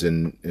bends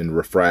and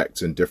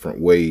refracts in different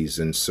ways.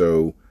 And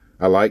so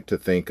I like to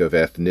think of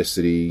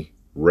ethnicity,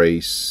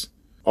 race,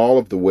 all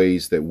of the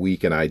ways that we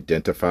can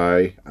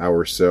identify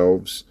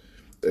ourselves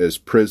as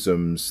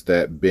prisms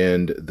that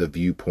bend the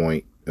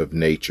viewpoint of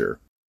nature.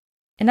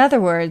 In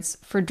other words,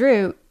 for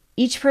Drew,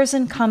 each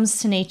person comes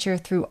to nature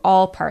through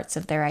all parts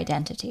of their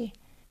identity.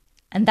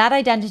 And that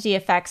identity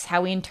affects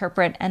how we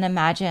interpret and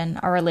imagine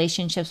our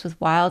relationships with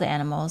wild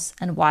animals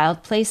and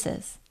wild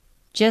places,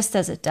 just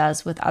as it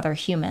does with other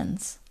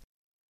humans.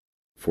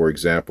 For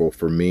example,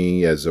 for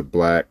me as a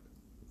Black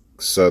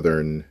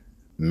Southern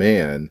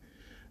man,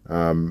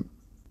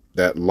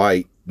 that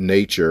light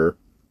nature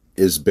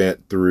is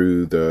bent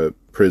through the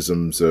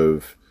prisms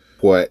of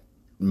what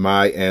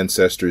my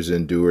ancestors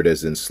endured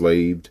as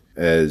enslaved,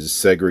 as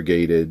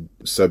segregated,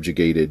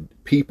 subjugated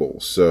people.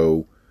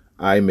 So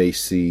I may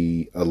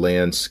see a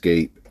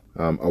landscape,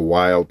 a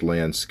wild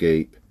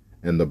landscape,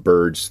 and the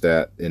birds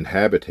that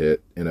inhabit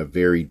it in a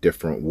very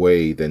different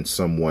way than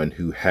someone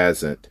who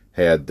hasn't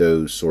had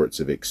those sorts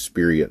of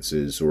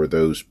experiences or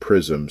those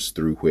prisms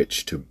through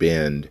which to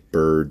bend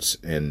birds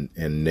and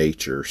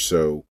nature.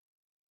 So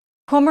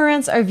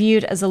cormorants are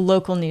viewed as a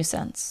local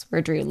nuisance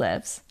where Drew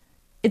lives.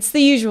 It's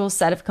the usual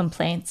set of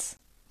complaints: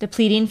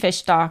 depleting fish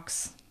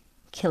stocks,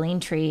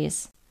 killing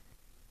trees.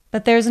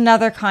 But there's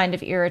another kind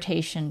of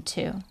irritation,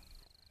 too.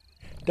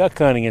 Duck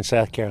hunting in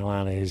South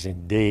Carolina is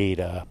indeed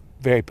a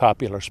very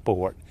popular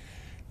sport.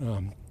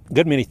 A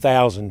good many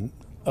thousand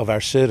of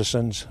our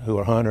citizens who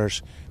are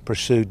hunters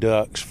pursue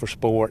ducks for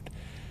sport.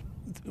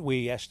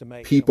 We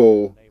estimate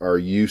people are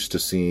used to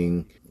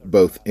seeing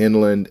both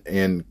inland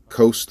and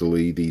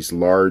coastally these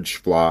large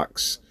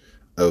flocks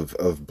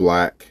of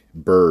black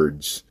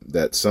birds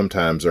that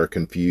sometimes are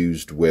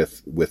confused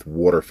with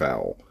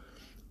waterfowl.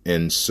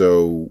 And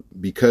so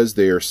because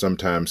they are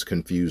sometimes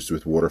confused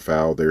with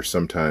waterfowl, they're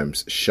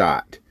sometimes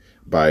shot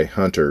by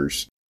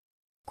hunters.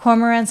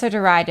 Cormorants are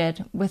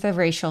derided with a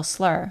racial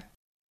slur.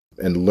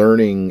 And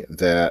learning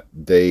that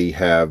they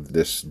have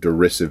this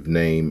derisive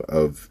name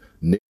of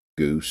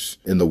goose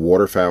in the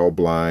waterfowl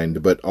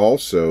blind, but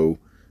also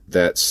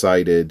that's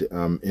cited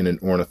in an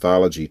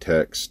ornithology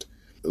text,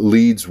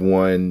 leads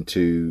one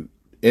to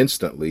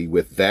instantly,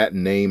 with that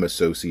name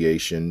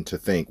association, to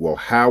think, well,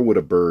 how would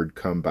a bird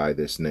come by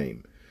this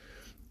name?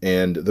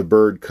 And the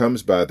bird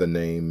comes by the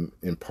name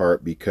in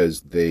part because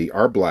they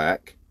are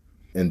black,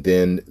 and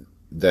then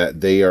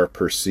that they are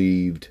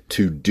perceived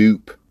to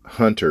dupe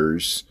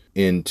hunters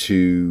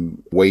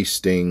into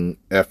wasting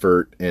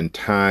effort and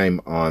time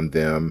on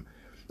them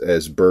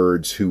as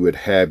birds who would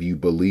have you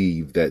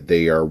believe that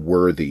they are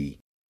worthy.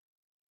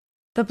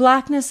 The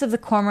blackness of the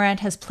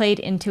cormorant has played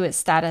into its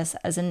status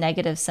as a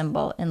negative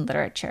symbol in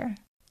literature.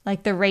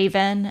 Like the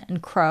raven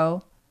and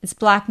crow, its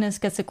blackness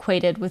gets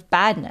equated with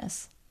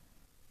badness.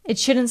 It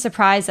shouldn't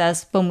surprise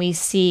us when we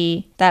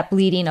see that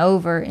bleeding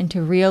over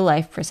into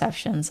real-life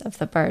perceptions of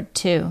the bird,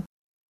 too.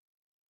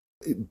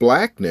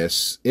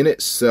 Blackness in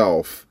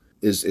itself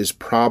is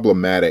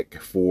problematic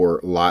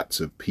for lots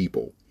of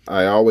people.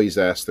 I always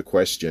ask the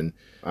question,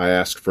 I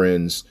ask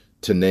friends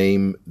to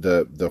name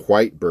the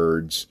white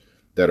birds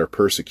that are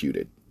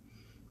persecuted,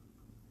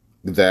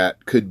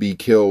 that could be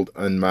killed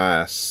en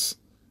masse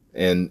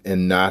and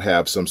not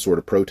have some sort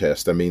of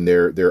protest. I mean,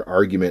 there are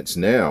arguments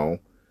now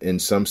in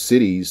some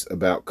cities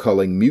about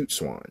culling mute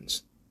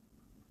swans.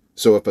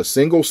 So if a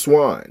single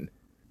swan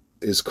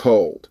is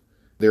culled,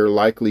 there are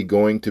likely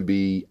going to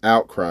be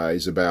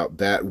outcries about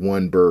that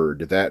one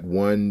bird, that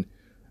one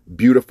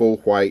beautiful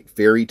white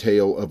fairy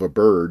tale of a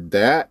bird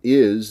that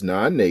is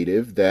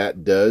non-native,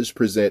 that does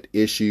present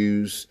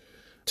issues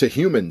to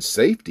human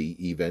safety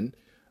even,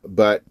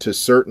 but to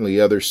certainly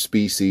other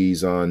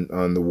species on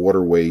the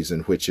waterways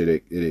in which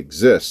it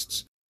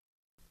exists.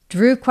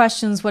 Drew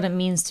questions what it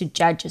means to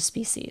judge a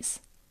species,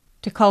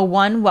 to call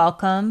one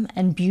welcome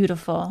and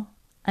beautiful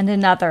and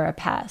another a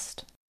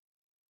pest.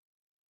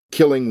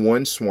 killing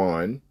one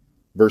swan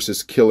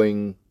versus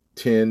killing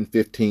 10,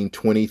 15,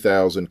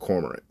 20,000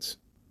 cormorants.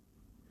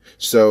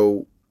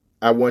 So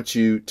I want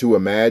you to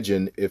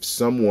imagine if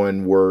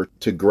someone were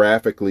to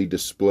graphically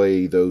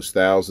display those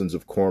thousands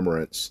of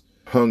cormorants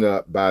hung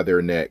up by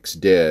their necks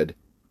dead,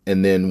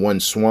 and then one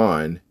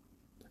swan.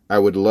 I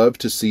would love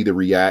to see the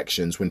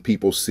reactions when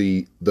people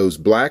see those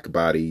black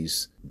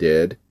bodies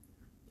dead,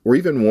 or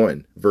even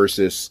one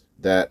versus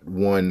that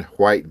one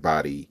white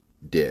body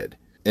dead.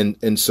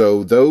 And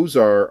so those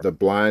are the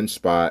blind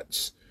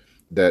spots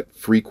that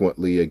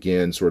frequently,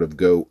 again, sort of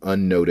go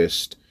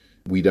unnoticed.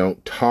 We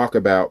don't talk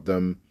about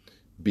them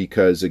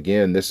because,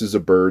 again, this is a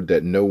bird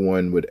that no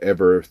one would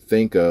ever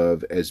think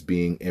of as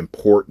being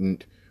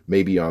important,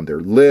 maybe on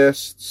their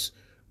lists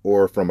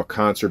or from a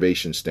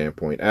conservation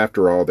standpoint.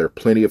 After all, there are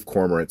plenty of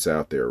cormorants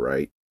out there,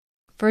 right?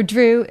 For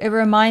Drew, it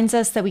reminds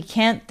us that we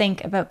can't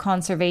think about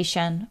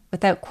conservation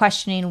without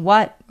questioning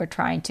what we're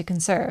trying to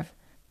conserve,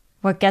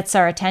 what gets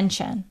our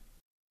attention.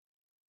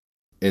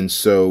 And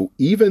so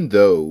even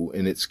though,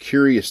 and it's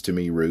curious to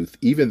me, Ruth,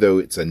 even though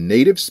it's a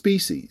native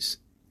species,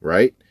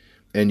 right?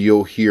 And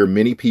you'll hear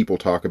many people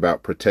talk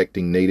about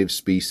protecting native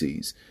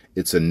species.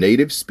 It's a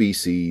native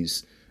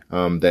species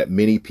that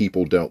many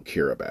people don't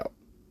care about.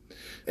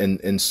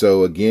 And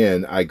so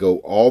again, I go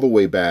all the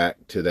way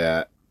back to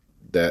that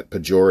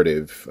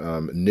pejorative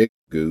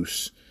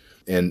goose,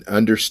 and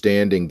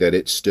understanding that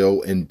it's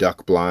still in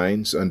duck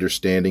blinds,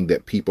 understanding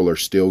that people are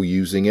still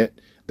using it,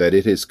 that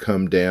it has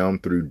come down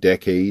through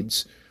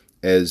decades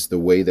as the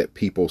way that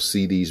people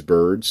see these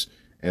birds,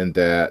 and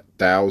that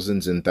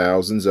thousands and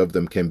thousands of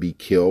them can be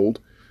killed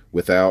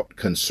without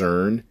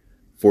concern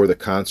for the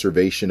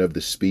conservation of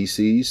the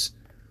species.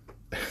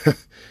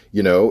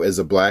 You know, as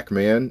a black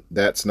man,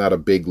 that's not a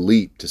big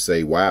leap to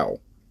say, wow,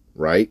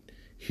 right?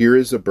 Here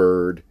is a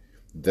bird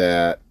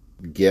that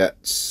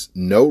gets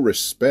no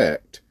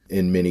respect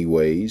in many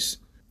ways,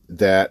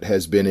 that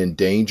has been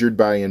endangered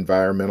by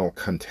environmental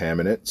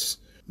contaminants,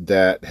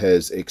 that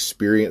has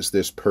experienced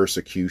this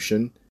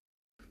persecution.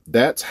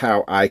 That's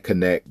how I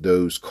connect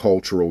those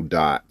cultural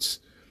dots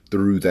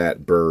through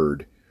that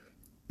bird.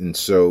 And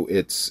so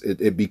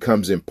it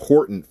becomes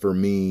important for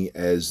me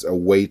as a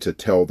way to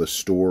tell the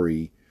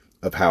story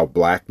of how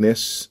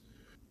blackness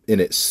in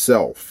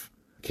itself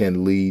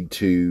can lead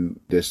to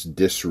this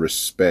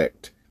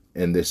disrespect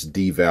and this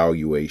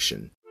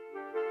devaluation.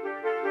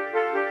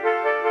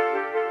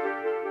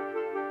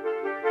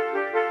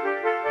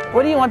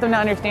 What do you want them to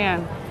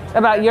understand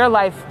about your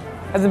life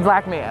as a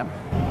black man?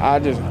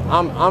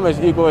 I'm as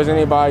equal as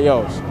anybody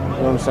else. You know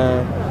what I'm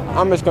saying?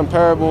 I'm as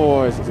comparable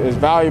or as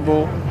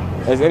valuable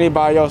as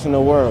anybody else in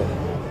the world.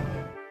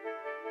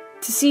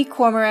 To see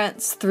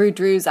cormorants through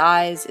Drew's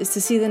eyes is to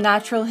see the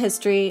natural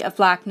history of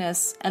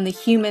blackness and the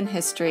human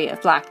history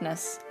of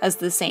blackness as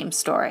the same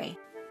story.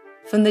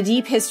 From the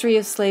deep history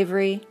of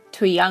slavery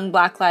to a young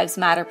Black Lives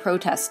Matter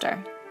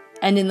protester,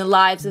 and in the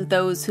lives of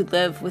those who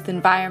live with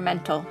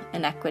environmental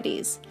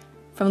inequities,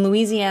 from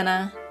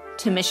Louisiana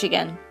to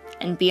Michigan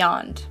and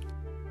beyond.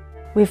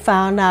 We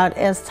found out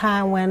as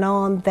time went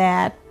on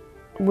that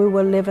we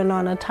were living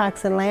on a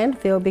toxic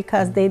landfill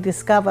because they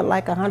discovered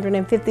like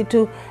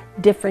 152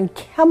 different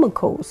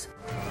chemicals.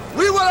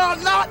 We will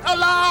not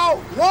allow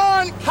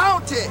one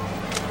county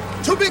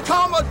to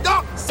become a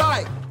dump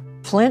site.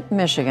 Flint,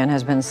 Michigan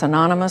has been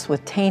synonymous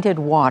with tainted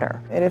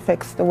water. It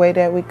affects the way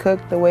that we cook,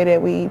 the way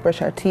that we eat,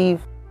 brush our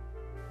teeth.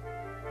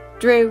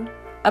 Drew,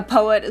 a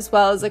poet as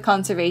well as a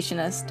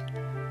conservationist,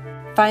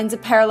 finds a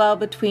parallel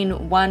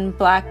between one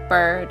black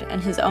bird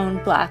and his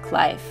own black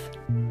life.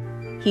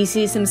 He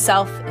sees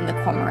himself in the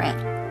cormorant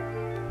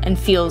and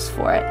feels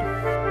for it.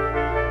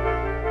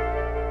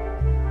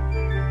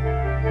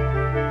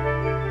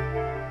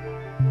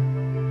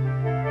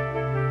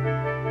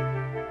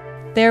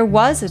 There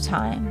was a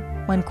time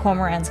when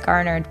cormorants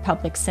garnered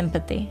public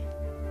sympathy.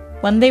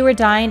 When they were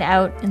dying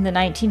out in the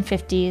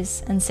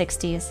 1950s and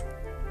 60s,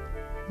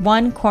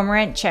 one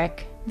cormorant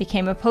chick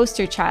became a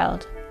poster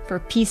child for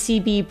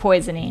PCB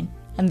poisoning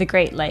in the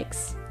Great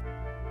Lakes.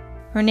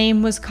 Her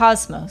name was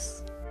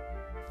Cosmos.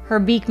 Her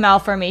beak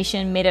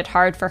malformation made it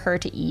hard for her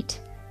to eat.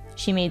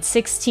 She made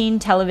 16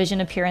 television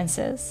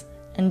appearances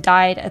and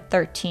died at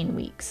 13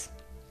 weeks.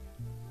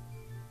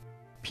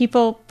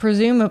 People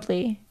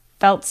presumably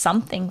felt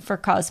something for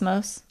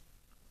Cosmos,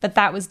 but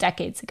that was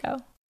decades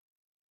ago.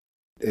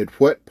 At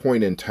what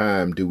point in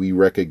time do we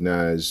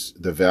recognize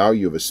the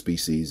value of a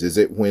species? Is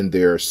it when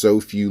there are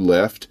so few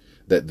left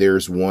that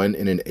there's one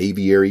in an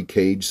aviary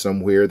cage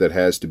somewhere that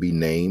has to be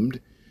named?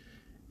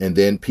 And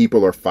then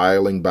people are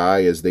filing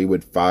by as they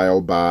would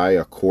file by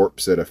a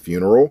corpse at a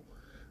funeral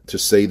to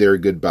say their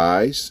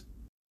goodbyes?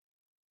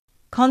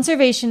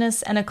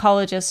 Conservationists and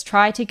ecologists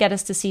try to get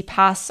us to see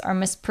past our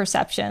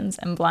misperceptions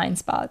and blind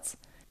spots,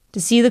 to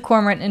see the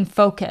cormorant in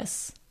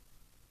focus,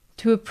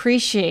 to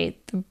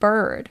appreciate the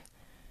bird.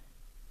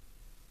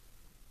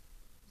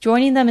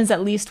 Joining them is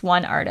at least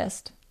one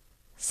artist,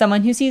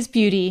 someone who sees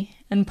beauty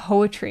and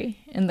poetry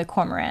in the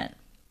cormorant.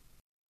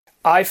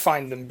 I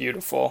find them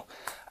beautiful.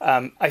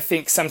 I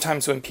think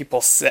sometimes when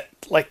people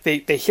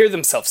they hear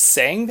themselves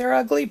saying they're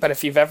ugly, but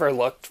if you've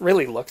ever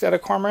really looked at a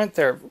cormorant,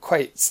 they're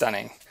quite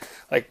stunning.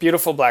 Like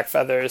beautiful black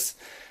feathers,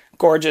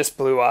 gorgeous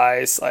blue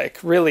eyes, like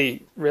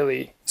really,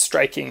 really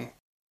striking.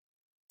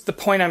 The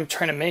point I'm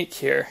trying to make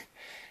here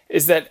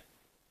is that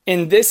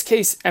in this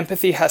case,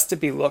 empathy has to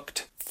be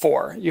looked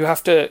for. You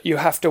have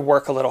to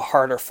work a little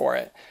harder for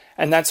it.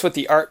 And that's what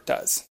the art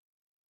does.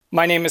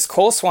 My name is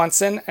Cole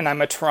Swanson, and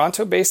I'm a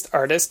Toronto-based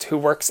artist who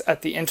works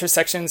at the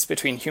intersections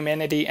between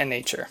humanity and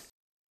nature.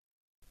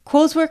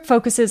 Cole's work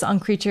focuses on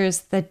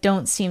creatures that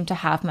don't seem to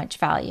have much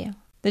value.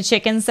 The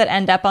chickens that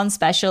end up on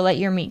special at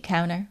your meat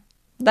counter,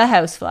 the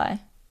housefly,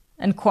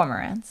 and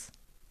cormorants.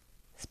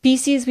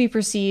 Species we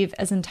perceive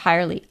as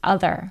entirely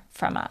other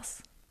from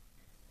us.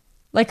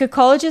 Like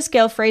ecologist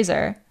Gail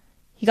Fraser,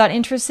 he got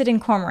interested in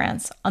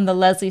cormorants on the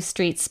Leslie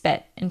Street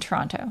Spit in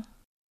Toronto.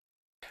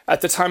 At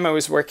the time I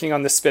was working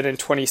on the spit in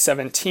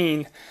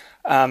 2017,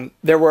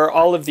 there were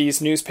all of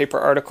these newspaper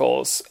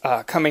articles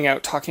coming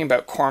out talking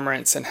about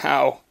cormorants and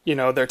how,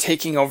 they're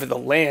taking over the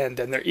land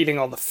and they're eating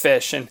all the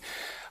fish. And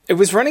it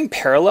was running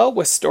parallel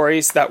with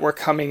stories that were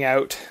coming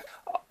out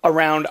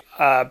around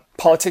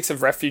politics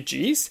of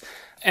refugees.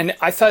 And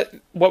I thought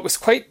what was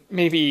quite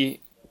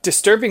maybe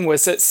disturbing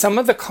was that some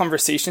of the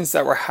conversations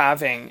that we're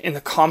having in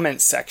the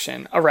comments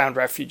section around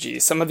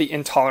refugees, some of the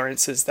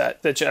intolerances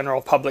that the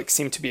general public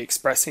seemed to be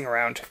expressing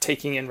around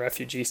taking in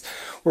refugees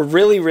were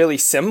really, really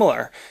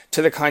similar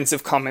to the kinds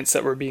of comments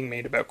that were being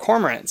made about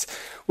cormorants,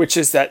 which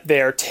is that they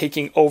are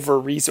taking over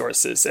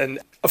resources. And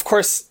of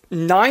course,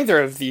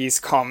 neither of these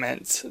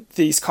comment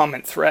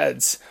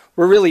threads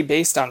were really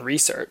based on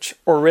research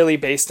or really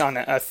based on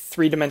a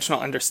three-dimensional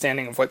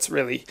understanding of what's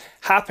really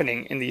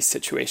happening in these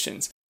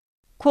situations.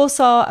 Cole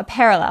saw a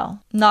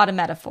parallel, not a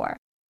metaphor.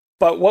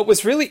 But what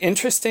was really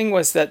interesting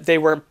was that they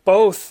were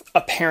both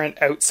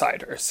apparent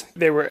outsiders.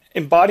 They were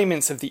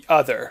embodiments of the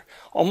other,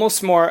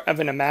 almost more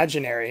of an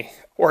imaginary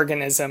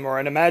organism or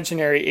an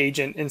imaginary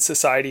agent in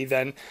society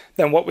than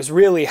what was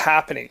really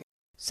happening.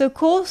 So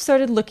Cole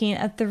started looking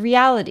at the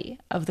reality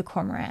of the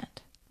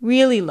cormorant,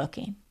 really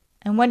looking,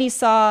 and what he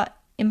saw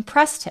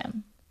impressed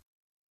him.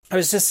 I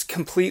was just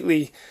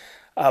completely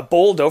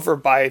bowled over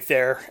by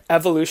their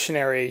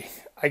evolutionary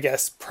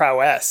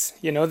prowess.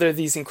 They're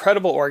these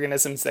incredible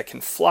organisms that can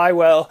fly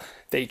well,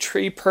 they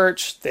tree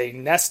perch, they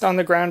nest on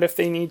the ground if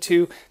they need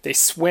to, they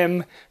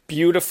swim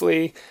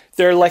beautifully.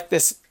 They're like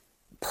this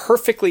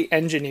perfectly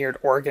engineered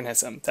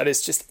organism that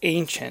is just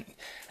ancient.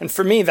 And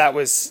for me, it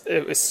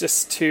was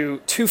just too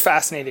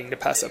fascinating to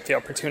pass up the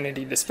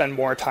opportunity to spend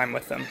more time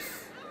with them.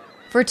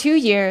 For 2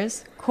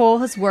 years, Cole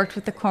has worked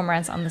with the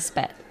cormorants on the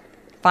spit,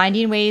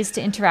 finding ways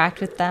to interact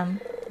with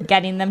them,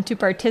 getting them to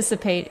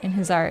participate in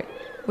his art,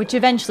 which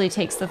eventually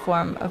takes the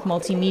form of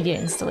multimedia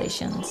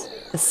installations,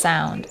 the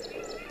sound.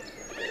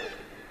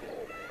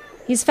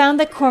 He's found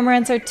that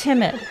cormorants are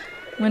timid.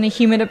 When a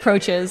human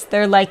approaches,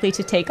 they're likely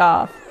to take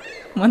off.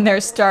 When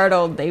they're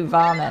startled, they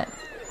vomit.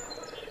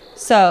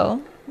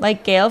 So,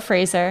 like Gail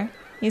Fraser,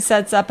 he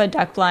sets up a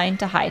duck blind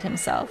to hide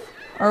himself,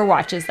 or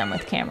watches them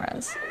with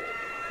cameras.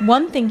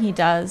 One thing he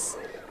does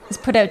is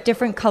put out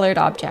different colored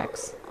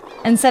objects,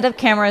 and set up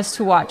cameras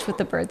to watch what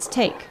the birds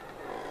take.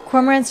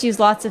 Cormorants use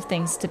lots of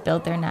things to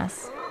build their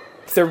nests.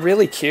 They're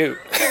really cute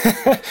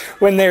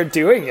when they're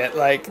doing it.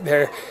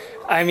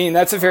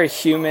 That's a very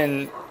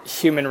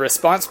human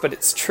response, but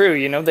it's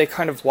true. They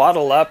kind of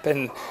waddle up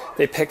and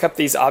they pick up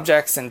these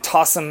objects and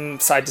toss them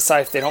side to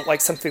side. If they don't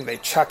like something, they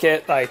chuck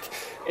it.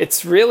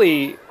 It's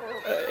really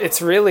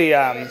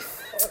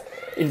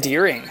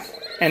endearing.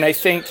 And I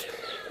think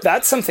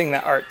that's something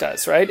that art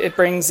does, right? It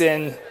brings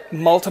in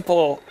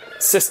multiple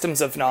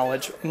systems of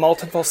knowledge,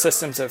 multiple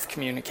systems of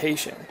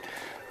communication.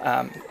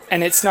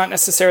 And it's not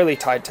necessarily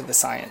tied to the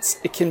science.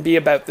 It can be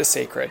about the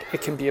sacred.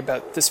 It can be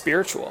about the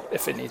spiritual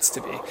if it needs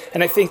to be.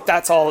 And I think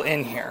that's all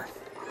in here.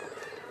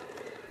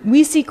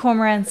 We see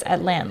cormorants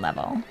at land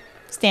level,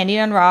 standing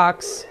on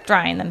rocks,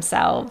 drying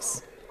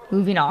themselves,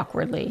 moving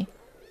awkwardly.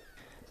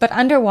 But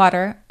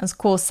underwater, as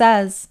Cole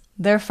says,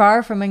 they're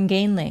far from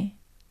ungainly.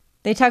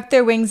 They tuck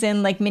their wings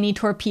in like mini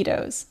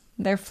torpedoes,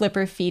 their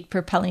flipper feet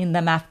propelling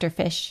them after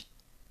fish.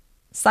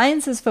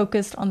 Science is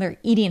focused on their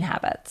eating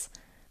habits,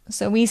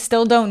 so we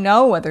still don't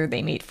know whether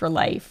they mate for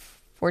life,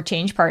 or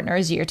change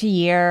partners year to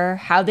year,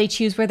 how they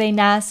choose where they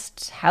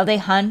nest, how they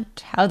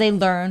hunt, how they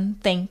learn,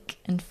 think,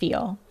 and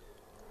feel.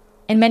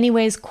 In many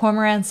ways,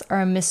 cormorants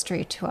are a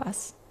mystery to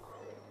us.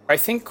 I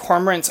think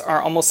cormorants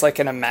are almost like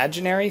an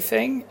imaginary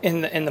thing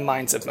in the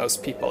minds of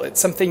most people. It's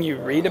something you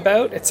read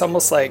about. It's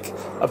almost like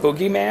a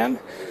boogeyman,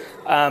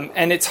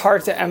 and it's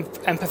hard to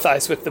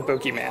empathize with the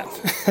boogeyman.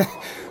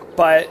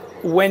 But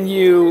when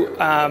you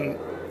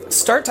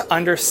start to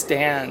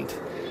understand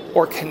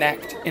or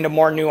connect in a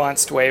more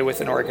nuanced way with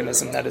an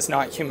organism that is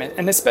not human,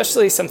 and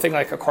especially something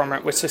like a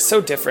cormorant, which is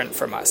so different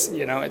from us,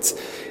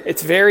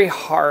 it's very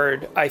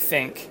hard, I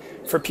think,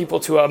 for people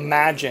to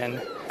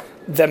imagine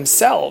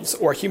themselves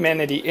or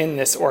humanity in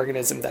this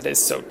organism that is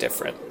so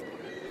different.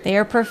 They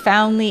are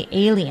profoundly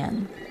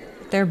alien.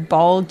 Their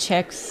bald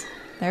chicks,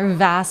 their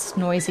vast,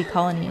 noisy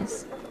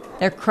colonies,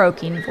 their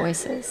croaking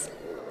voices.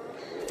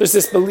 There's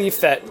this belief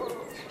that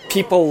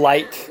people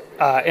like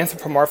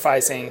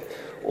anthropomorphizing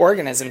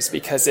organisms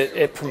because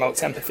it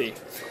promotes empathy.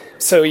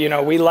 So,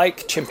 we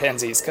like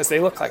chimpanzees because they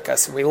look like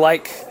us. We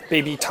like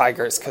baby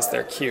tigers because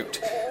they're cute.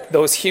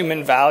 Those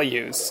human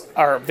values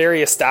are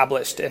very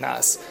established in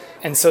us.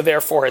 And so,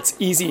 therefore, it's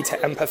easy to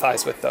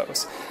empathize with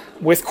those.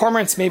 With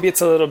cormorants, maybe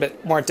it's a little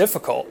bit more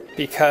difficult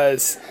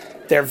because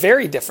they're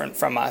very different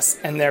from us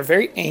and they're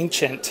very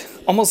ancient,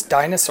 almost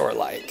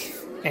dinosaur-like.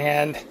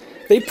 And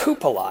they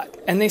poop a lot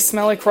and they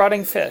smell like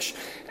rotting fish.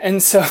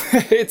 And so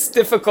it's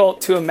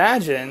difficult to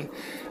imagine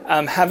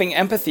having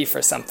empathy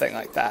for something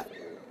like that.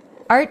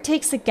 Art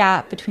takes the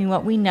gap between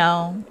what we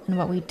know and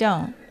what we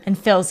don't and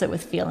fills it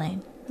with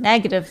feeling,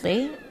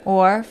 negatively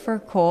or, for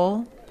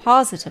Cole,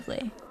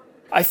 positively.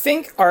 I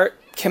think art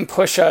can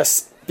push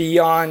us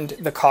beyond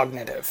the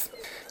cognitive.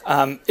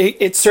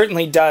 It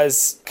certainly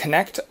does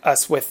connect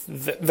us with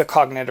the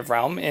cognitive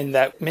realm in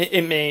that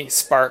it may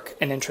spark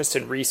an interest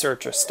in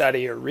research or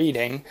study or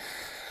reading,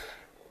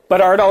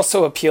 but art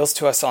also appeals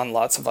to us on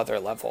lots of other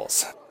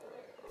levels.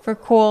 For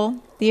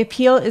Cole, the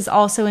appeal is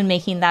also in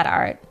making that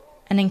art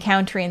and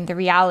encountering the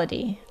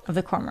reality of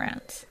the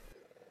cormorants.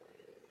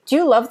 Do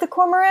you love the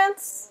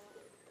cormorants?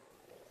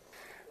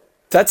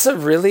 That's a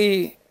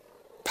really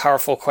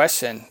powerful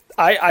question.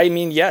 I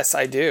mean, yes,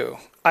 I do.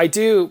 I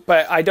do,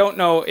 but I don't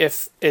know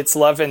if it's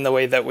love in the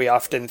way that we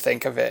often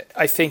think of it.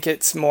 I think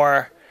it's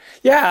more,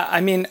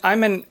 I'm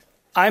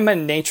a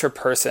nature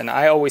person.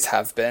 I always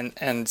have been.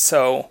 And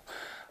so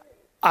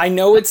I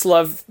know it's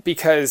love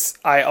because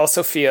I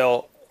also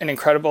feel an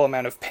incredible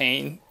amount of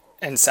pain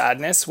and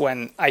sadness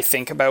when I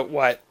think about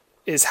what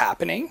is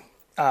happening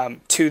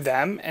to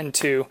them and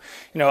to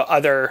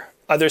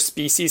other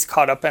species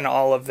caught up in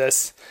all of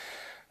this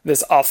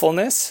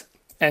awfulness.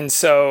 And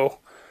so,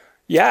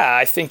 yeah,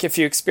 I think if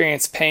you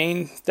experience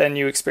pain, then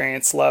you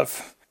experience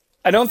love.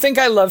 I don't think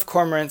I love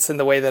cormorants in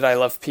the way that I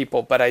love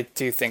people, but I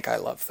do think I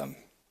love them.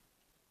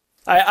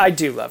 I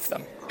do love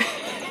them.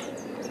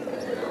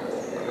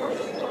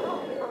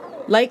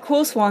 Like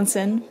Cole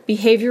Swanson,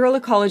 behavioral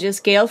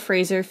ecologist Gail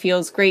Fraser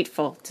feels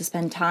grateful to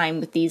spend time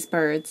with these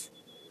birds.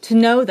 To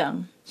know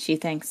them, she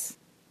thinks,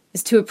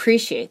 is to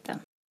appreciate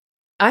them.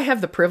 I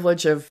have the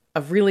privilege of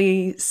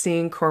really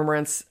seeing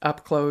cormorants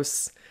up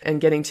close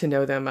and getting to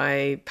know them.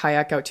 I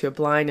kayak out to a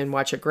blind and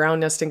watch a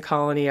ground nesting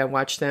colony. I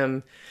watch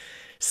them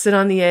sit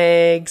on the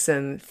eggs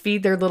and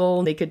feed their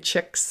little naked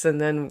chicks and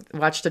then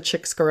watch the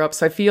chicks grow up.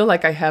 So I feel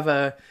like I have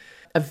a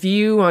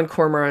view on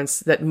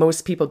cormorants that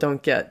most people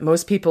don't get.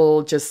 Most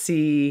people just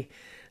see,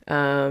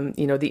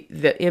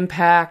 the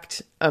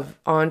impact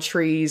on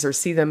trees or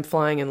see them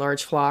flying in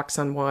large flocks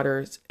on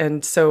waters.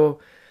 And so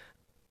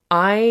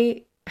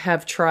I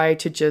have tried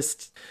to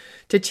just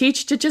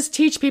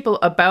teach people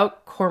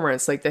about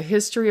cormorants, like the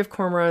history of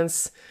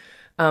cormorants,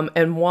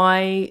 and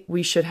why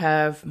we should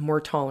have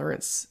more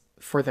tolerance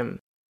for them.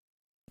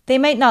 They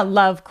might not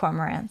love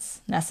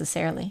cormorants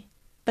necessarily,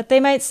 but they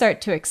might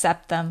start to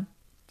accept them.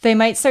 They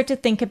might start to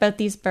think about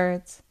these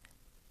birds,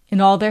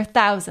 in all their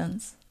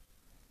thousands,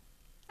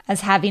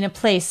 as having a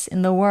place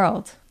in the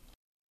world.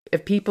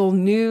 If people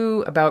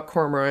knew about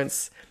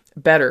cormorants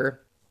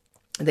better,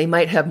 they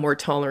might have more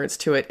tolerance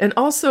to it.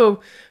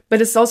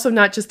 But it's also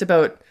not just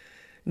about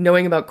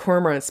knowing about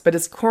cormorants, but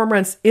it's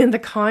cormorants in the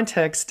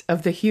context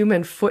of the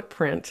human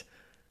footprint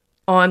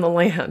on the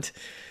land.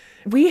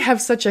 We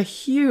have such a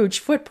huge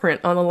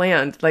footprint on the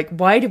land. Like,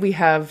 why do we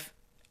have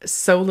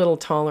so little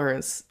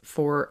tolerance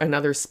for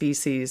another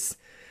species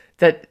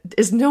that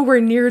is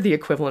nowhere near the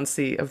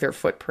equivalency of their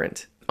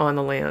footprint on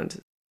the land?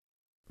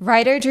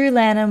 Writer Drew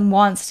Lanham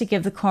wants to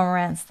give the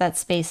cormorants that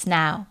space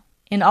now,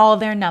 in all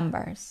their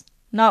numbers,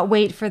 not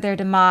wait for their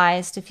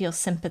demise to feel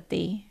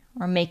sympathy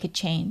or make a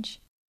change.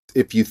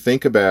 If you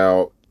think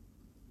about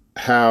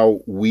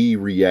how we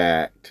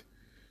react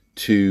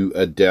to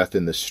a death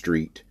in the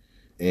street,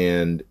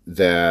 and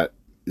that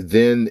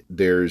then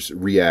there's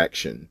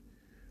reaction,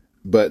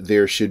 but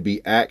there should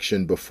be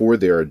action before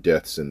there are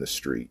deaths in the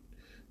street.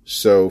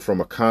 So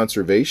from a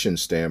conservation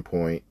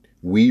standpoint,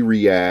 we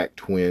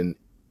react when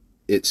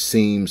it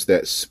seems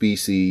that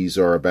species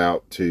are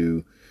about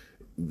to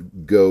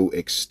go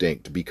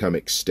extinct, become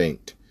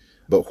extinct.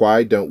 But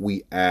why don't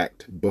we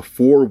act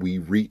before we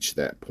reach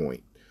that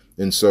point?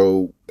 And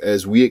so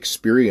as we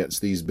experience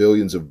these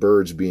billions of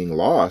birds being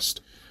lost,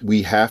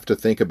 we have to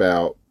think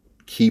about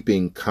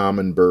keeping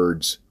common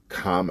birds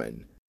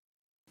common.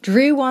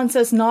 Drew wants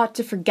us not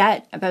to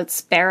forget about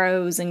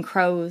sparrows and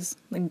crows,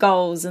 the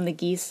gulls and the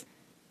geese,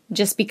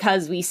 just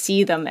because we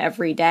see them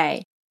every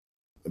day.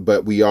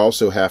 But we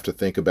also have to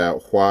think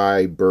about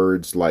why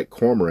birds like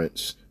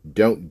cormorants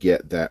don't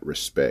get that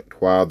respect,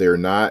 while they're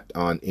not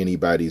on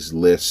anybody's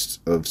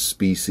list of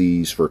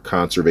species for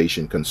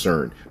conservation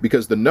concern.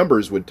 Because the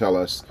numbers would tell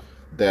us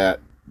that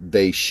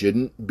they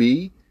shouldn't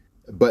be,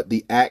 but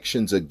the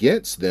actions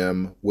against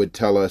them would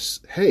tell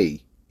us,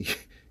 hey,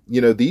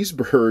 these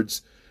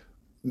birds,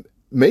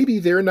 maybe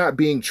they're not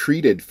being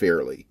treated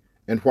fairly.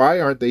 And why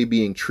aren't they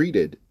being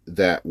treated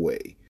that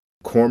way?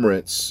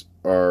 Cormorants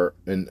are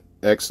an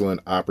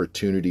excellent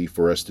opportunity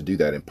for us to do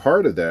that. And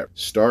part of that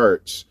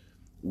starts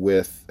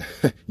with,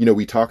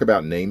 we talk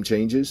about name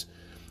changes,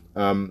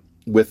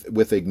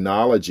 with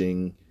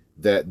acknowledging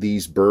that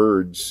these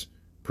birds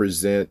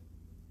present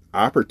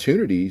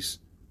opportunities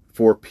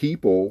for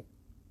people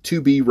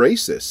to be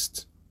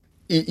racist.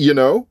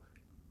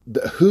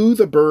 Who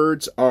the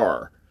birds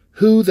are,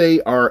 who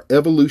they are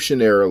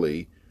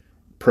evolutionarily,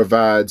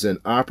 provides an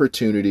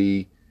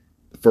opportunity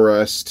for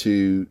us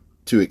to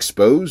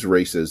expose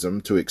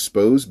racism, to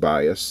expose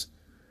bias,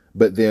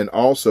 but then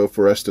also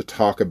for us to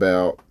talk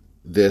about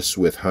this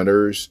with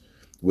hunters,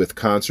 with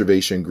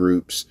conservation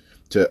groups,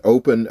 to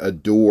open a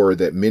door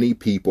that many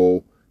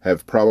people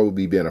have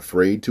probably been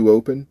afraid to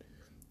open,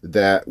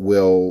 that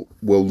will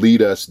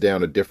lead us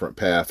down a different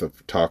path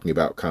of talking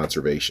about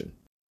conservation.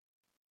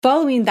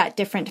 Following that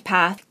different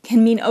path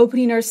can mean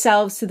opening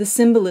ourselves to the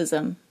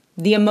symbolism,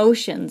 the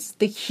emotions,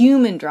 the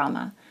human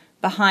drama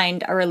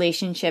behind our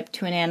relationship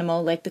to an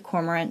animal like the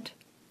cormorant.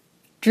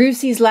 Drew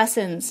sees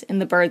lessons in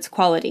the bird's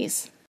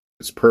qualities.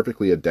 It's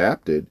perfectly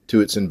adapted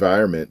to its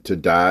environment to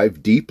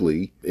dive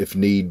deeply, if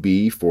need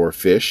be, for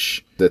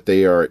fish, that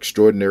they are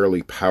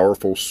extraordinarily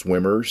powerful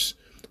swimmers,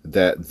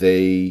 that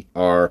they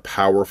are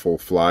powerful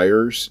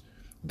flyers,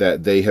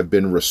 that they have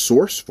been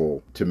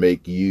resourceful to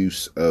make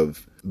use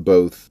of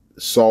both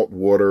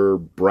saltwater,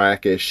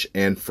 brackish,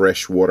 and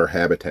freshwater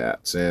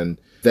habitats. And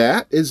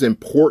that is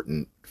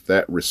important,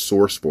 that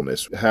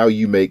resourcefulness, how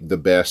you make the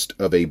best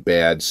of a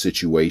bad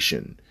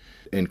situation.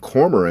 And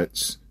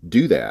cormorants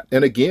do that.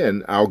 And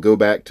again, I'll go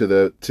back to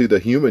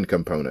the human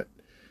component.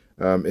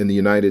 In the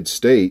United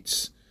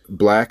States,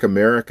 Black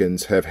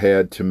Americans have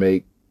had to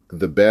make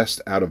the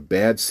best out of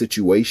bad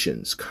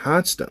situations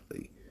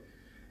constantly.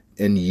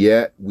 And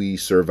yet we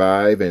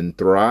survive and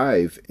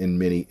thrive in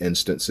many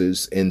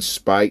instances in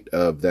spite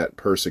of that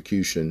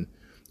persecution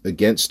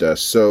against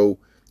us. So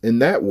in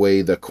that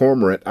way, the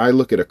cormorant, I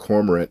look at a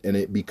cormorant and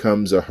it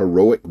becomes a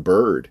heroic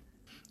bird.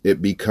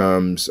 It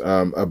becomes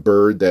a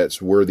bird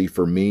that's worthy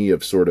for me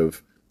of sort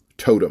of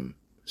totem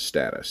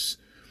status.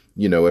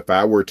 If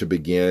I were to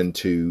begin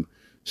to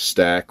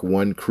stack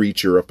one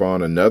creature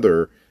upon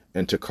another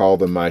and to call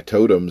them my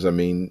totems,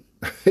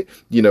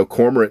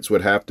 cormorants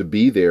would have to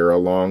be there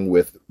along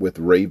with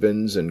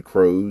ravens and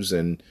crows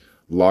and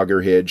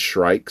loggerhead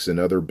shrikes and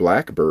other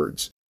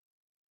blackbirds.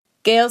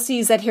 Gail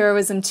sees that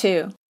heroism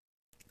too.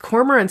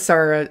 Cormorants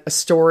are a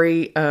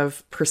story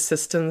of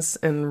persistence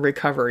and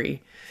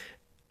recovery.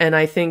 And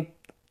I think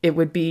it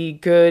would be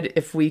good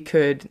if we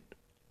could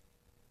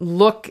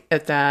look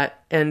at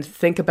that and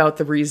think about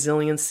the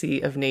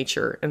resiliency of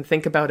nature and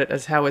think about it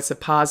as how it's a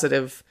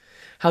positive,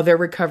 how their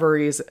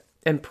recoveries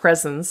and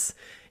presence.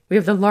 We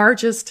have the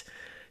largest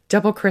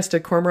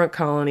double-crested cormorant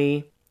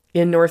colony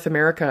in North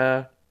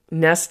America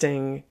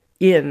nesting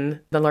in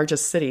the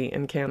largest city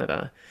in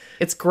Canada.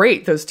 It's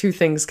great those two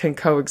things can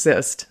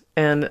coexist,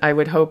 and I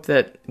would hope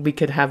that we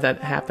could have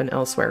that happen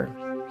elsewhere.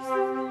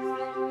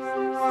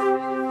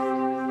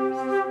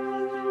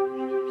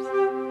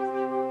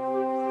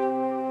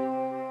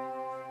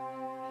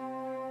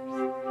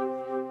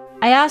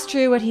 I asked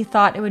Drew what he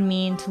thought it would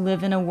mean to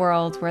live in a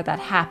world where that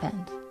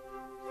happened,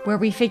 where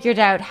we figured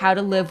out how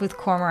to live with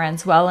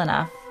cormorants well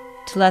enough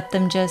to let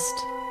them just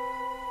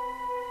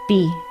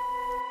be.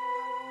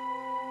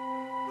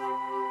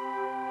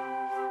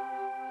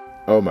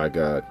 Oh my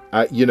God.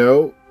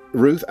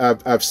 Ruth,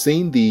 I've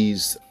seen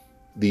these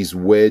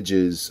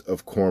wedges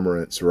of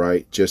cormorants,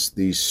 right? Just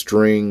these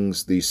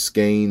strings, these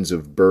skeins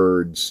of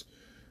birds,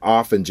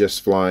 often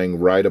just flying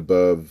right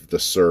above the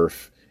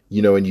surf.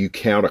 And you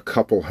count a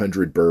couple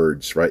hundred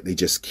birds, right? They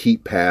just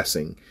keep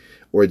passing,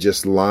 or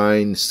just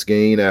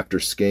skein after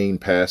skein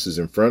passes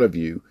in front of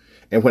you.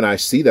 And when I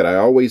see that, I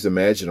always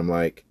imagine, I'm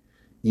like,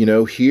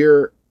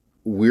 here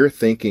we're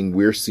thinking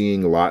we're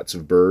seeing lots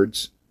of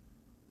birds,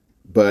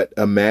 but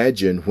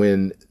imagine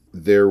when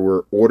there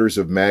were orders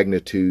of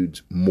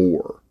magnitudes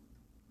more.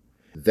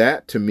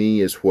 That to me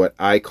is what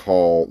I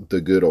call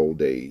the good old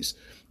days,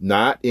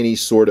 not any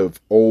sort of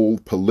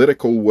old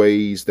political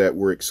ways that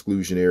were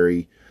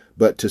exclusionary,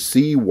 but to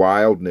see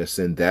wildness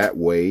in that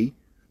way,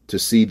 to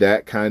see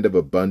that kind of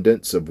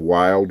abundance of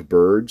wild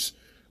birds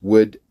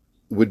would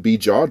be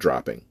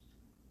jaw-dropping.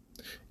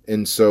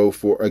 And so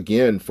for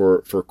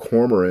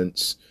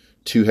cormorants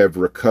to have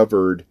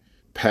recovered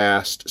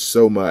past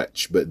so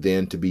much, but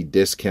then to be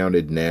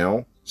discounted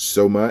now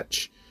so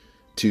much,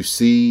 to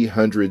see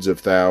hundreds of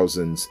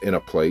thousands in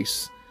a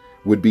place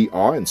would be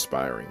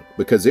awe-inspiring,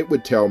 because it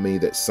would tell me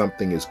that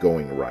something is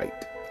going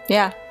right.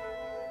 Yeah,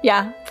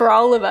 for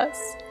all of us.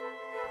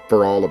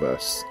 For all of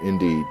us,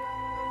 indeed.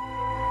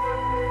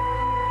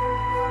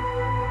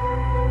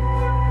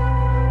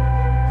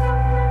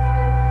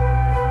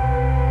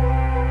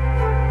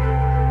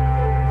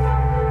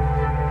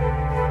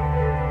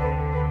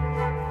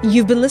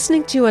 You've been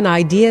listening to an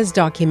Ideas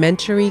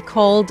documentary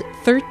called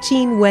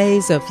 13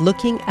 Ways of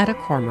Looking at a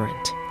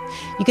Cormorant.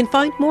 You can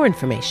find more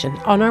information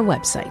on our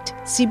website,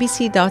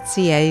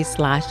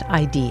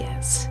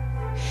 cbc.ca/ideas.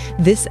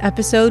 This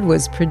episode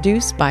was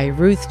produced by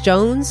Ruth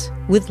Jones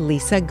with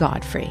Lisa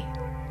Godfrey.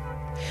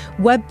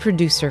 Web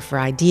producer for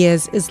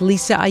Ideas is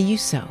Lisa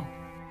Ayuso.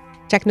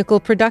 Technical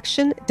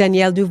production,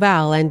 Danielle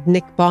Duval and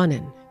Nick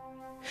Bonin.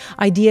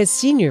 Ideas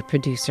senior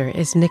producer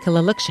is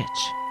Nicola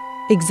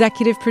Lukšić.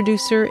 Executive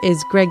producer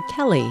is Greg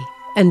Kelly,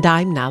 and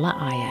I'm Nala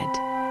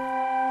Ayed.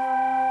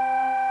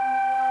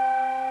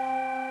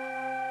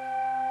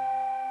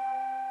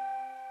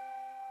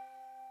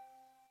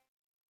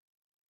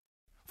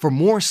 For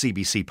more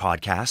CBC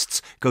podcasts,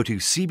 go to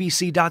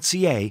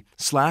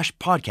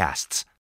cbc.ca/podcasts.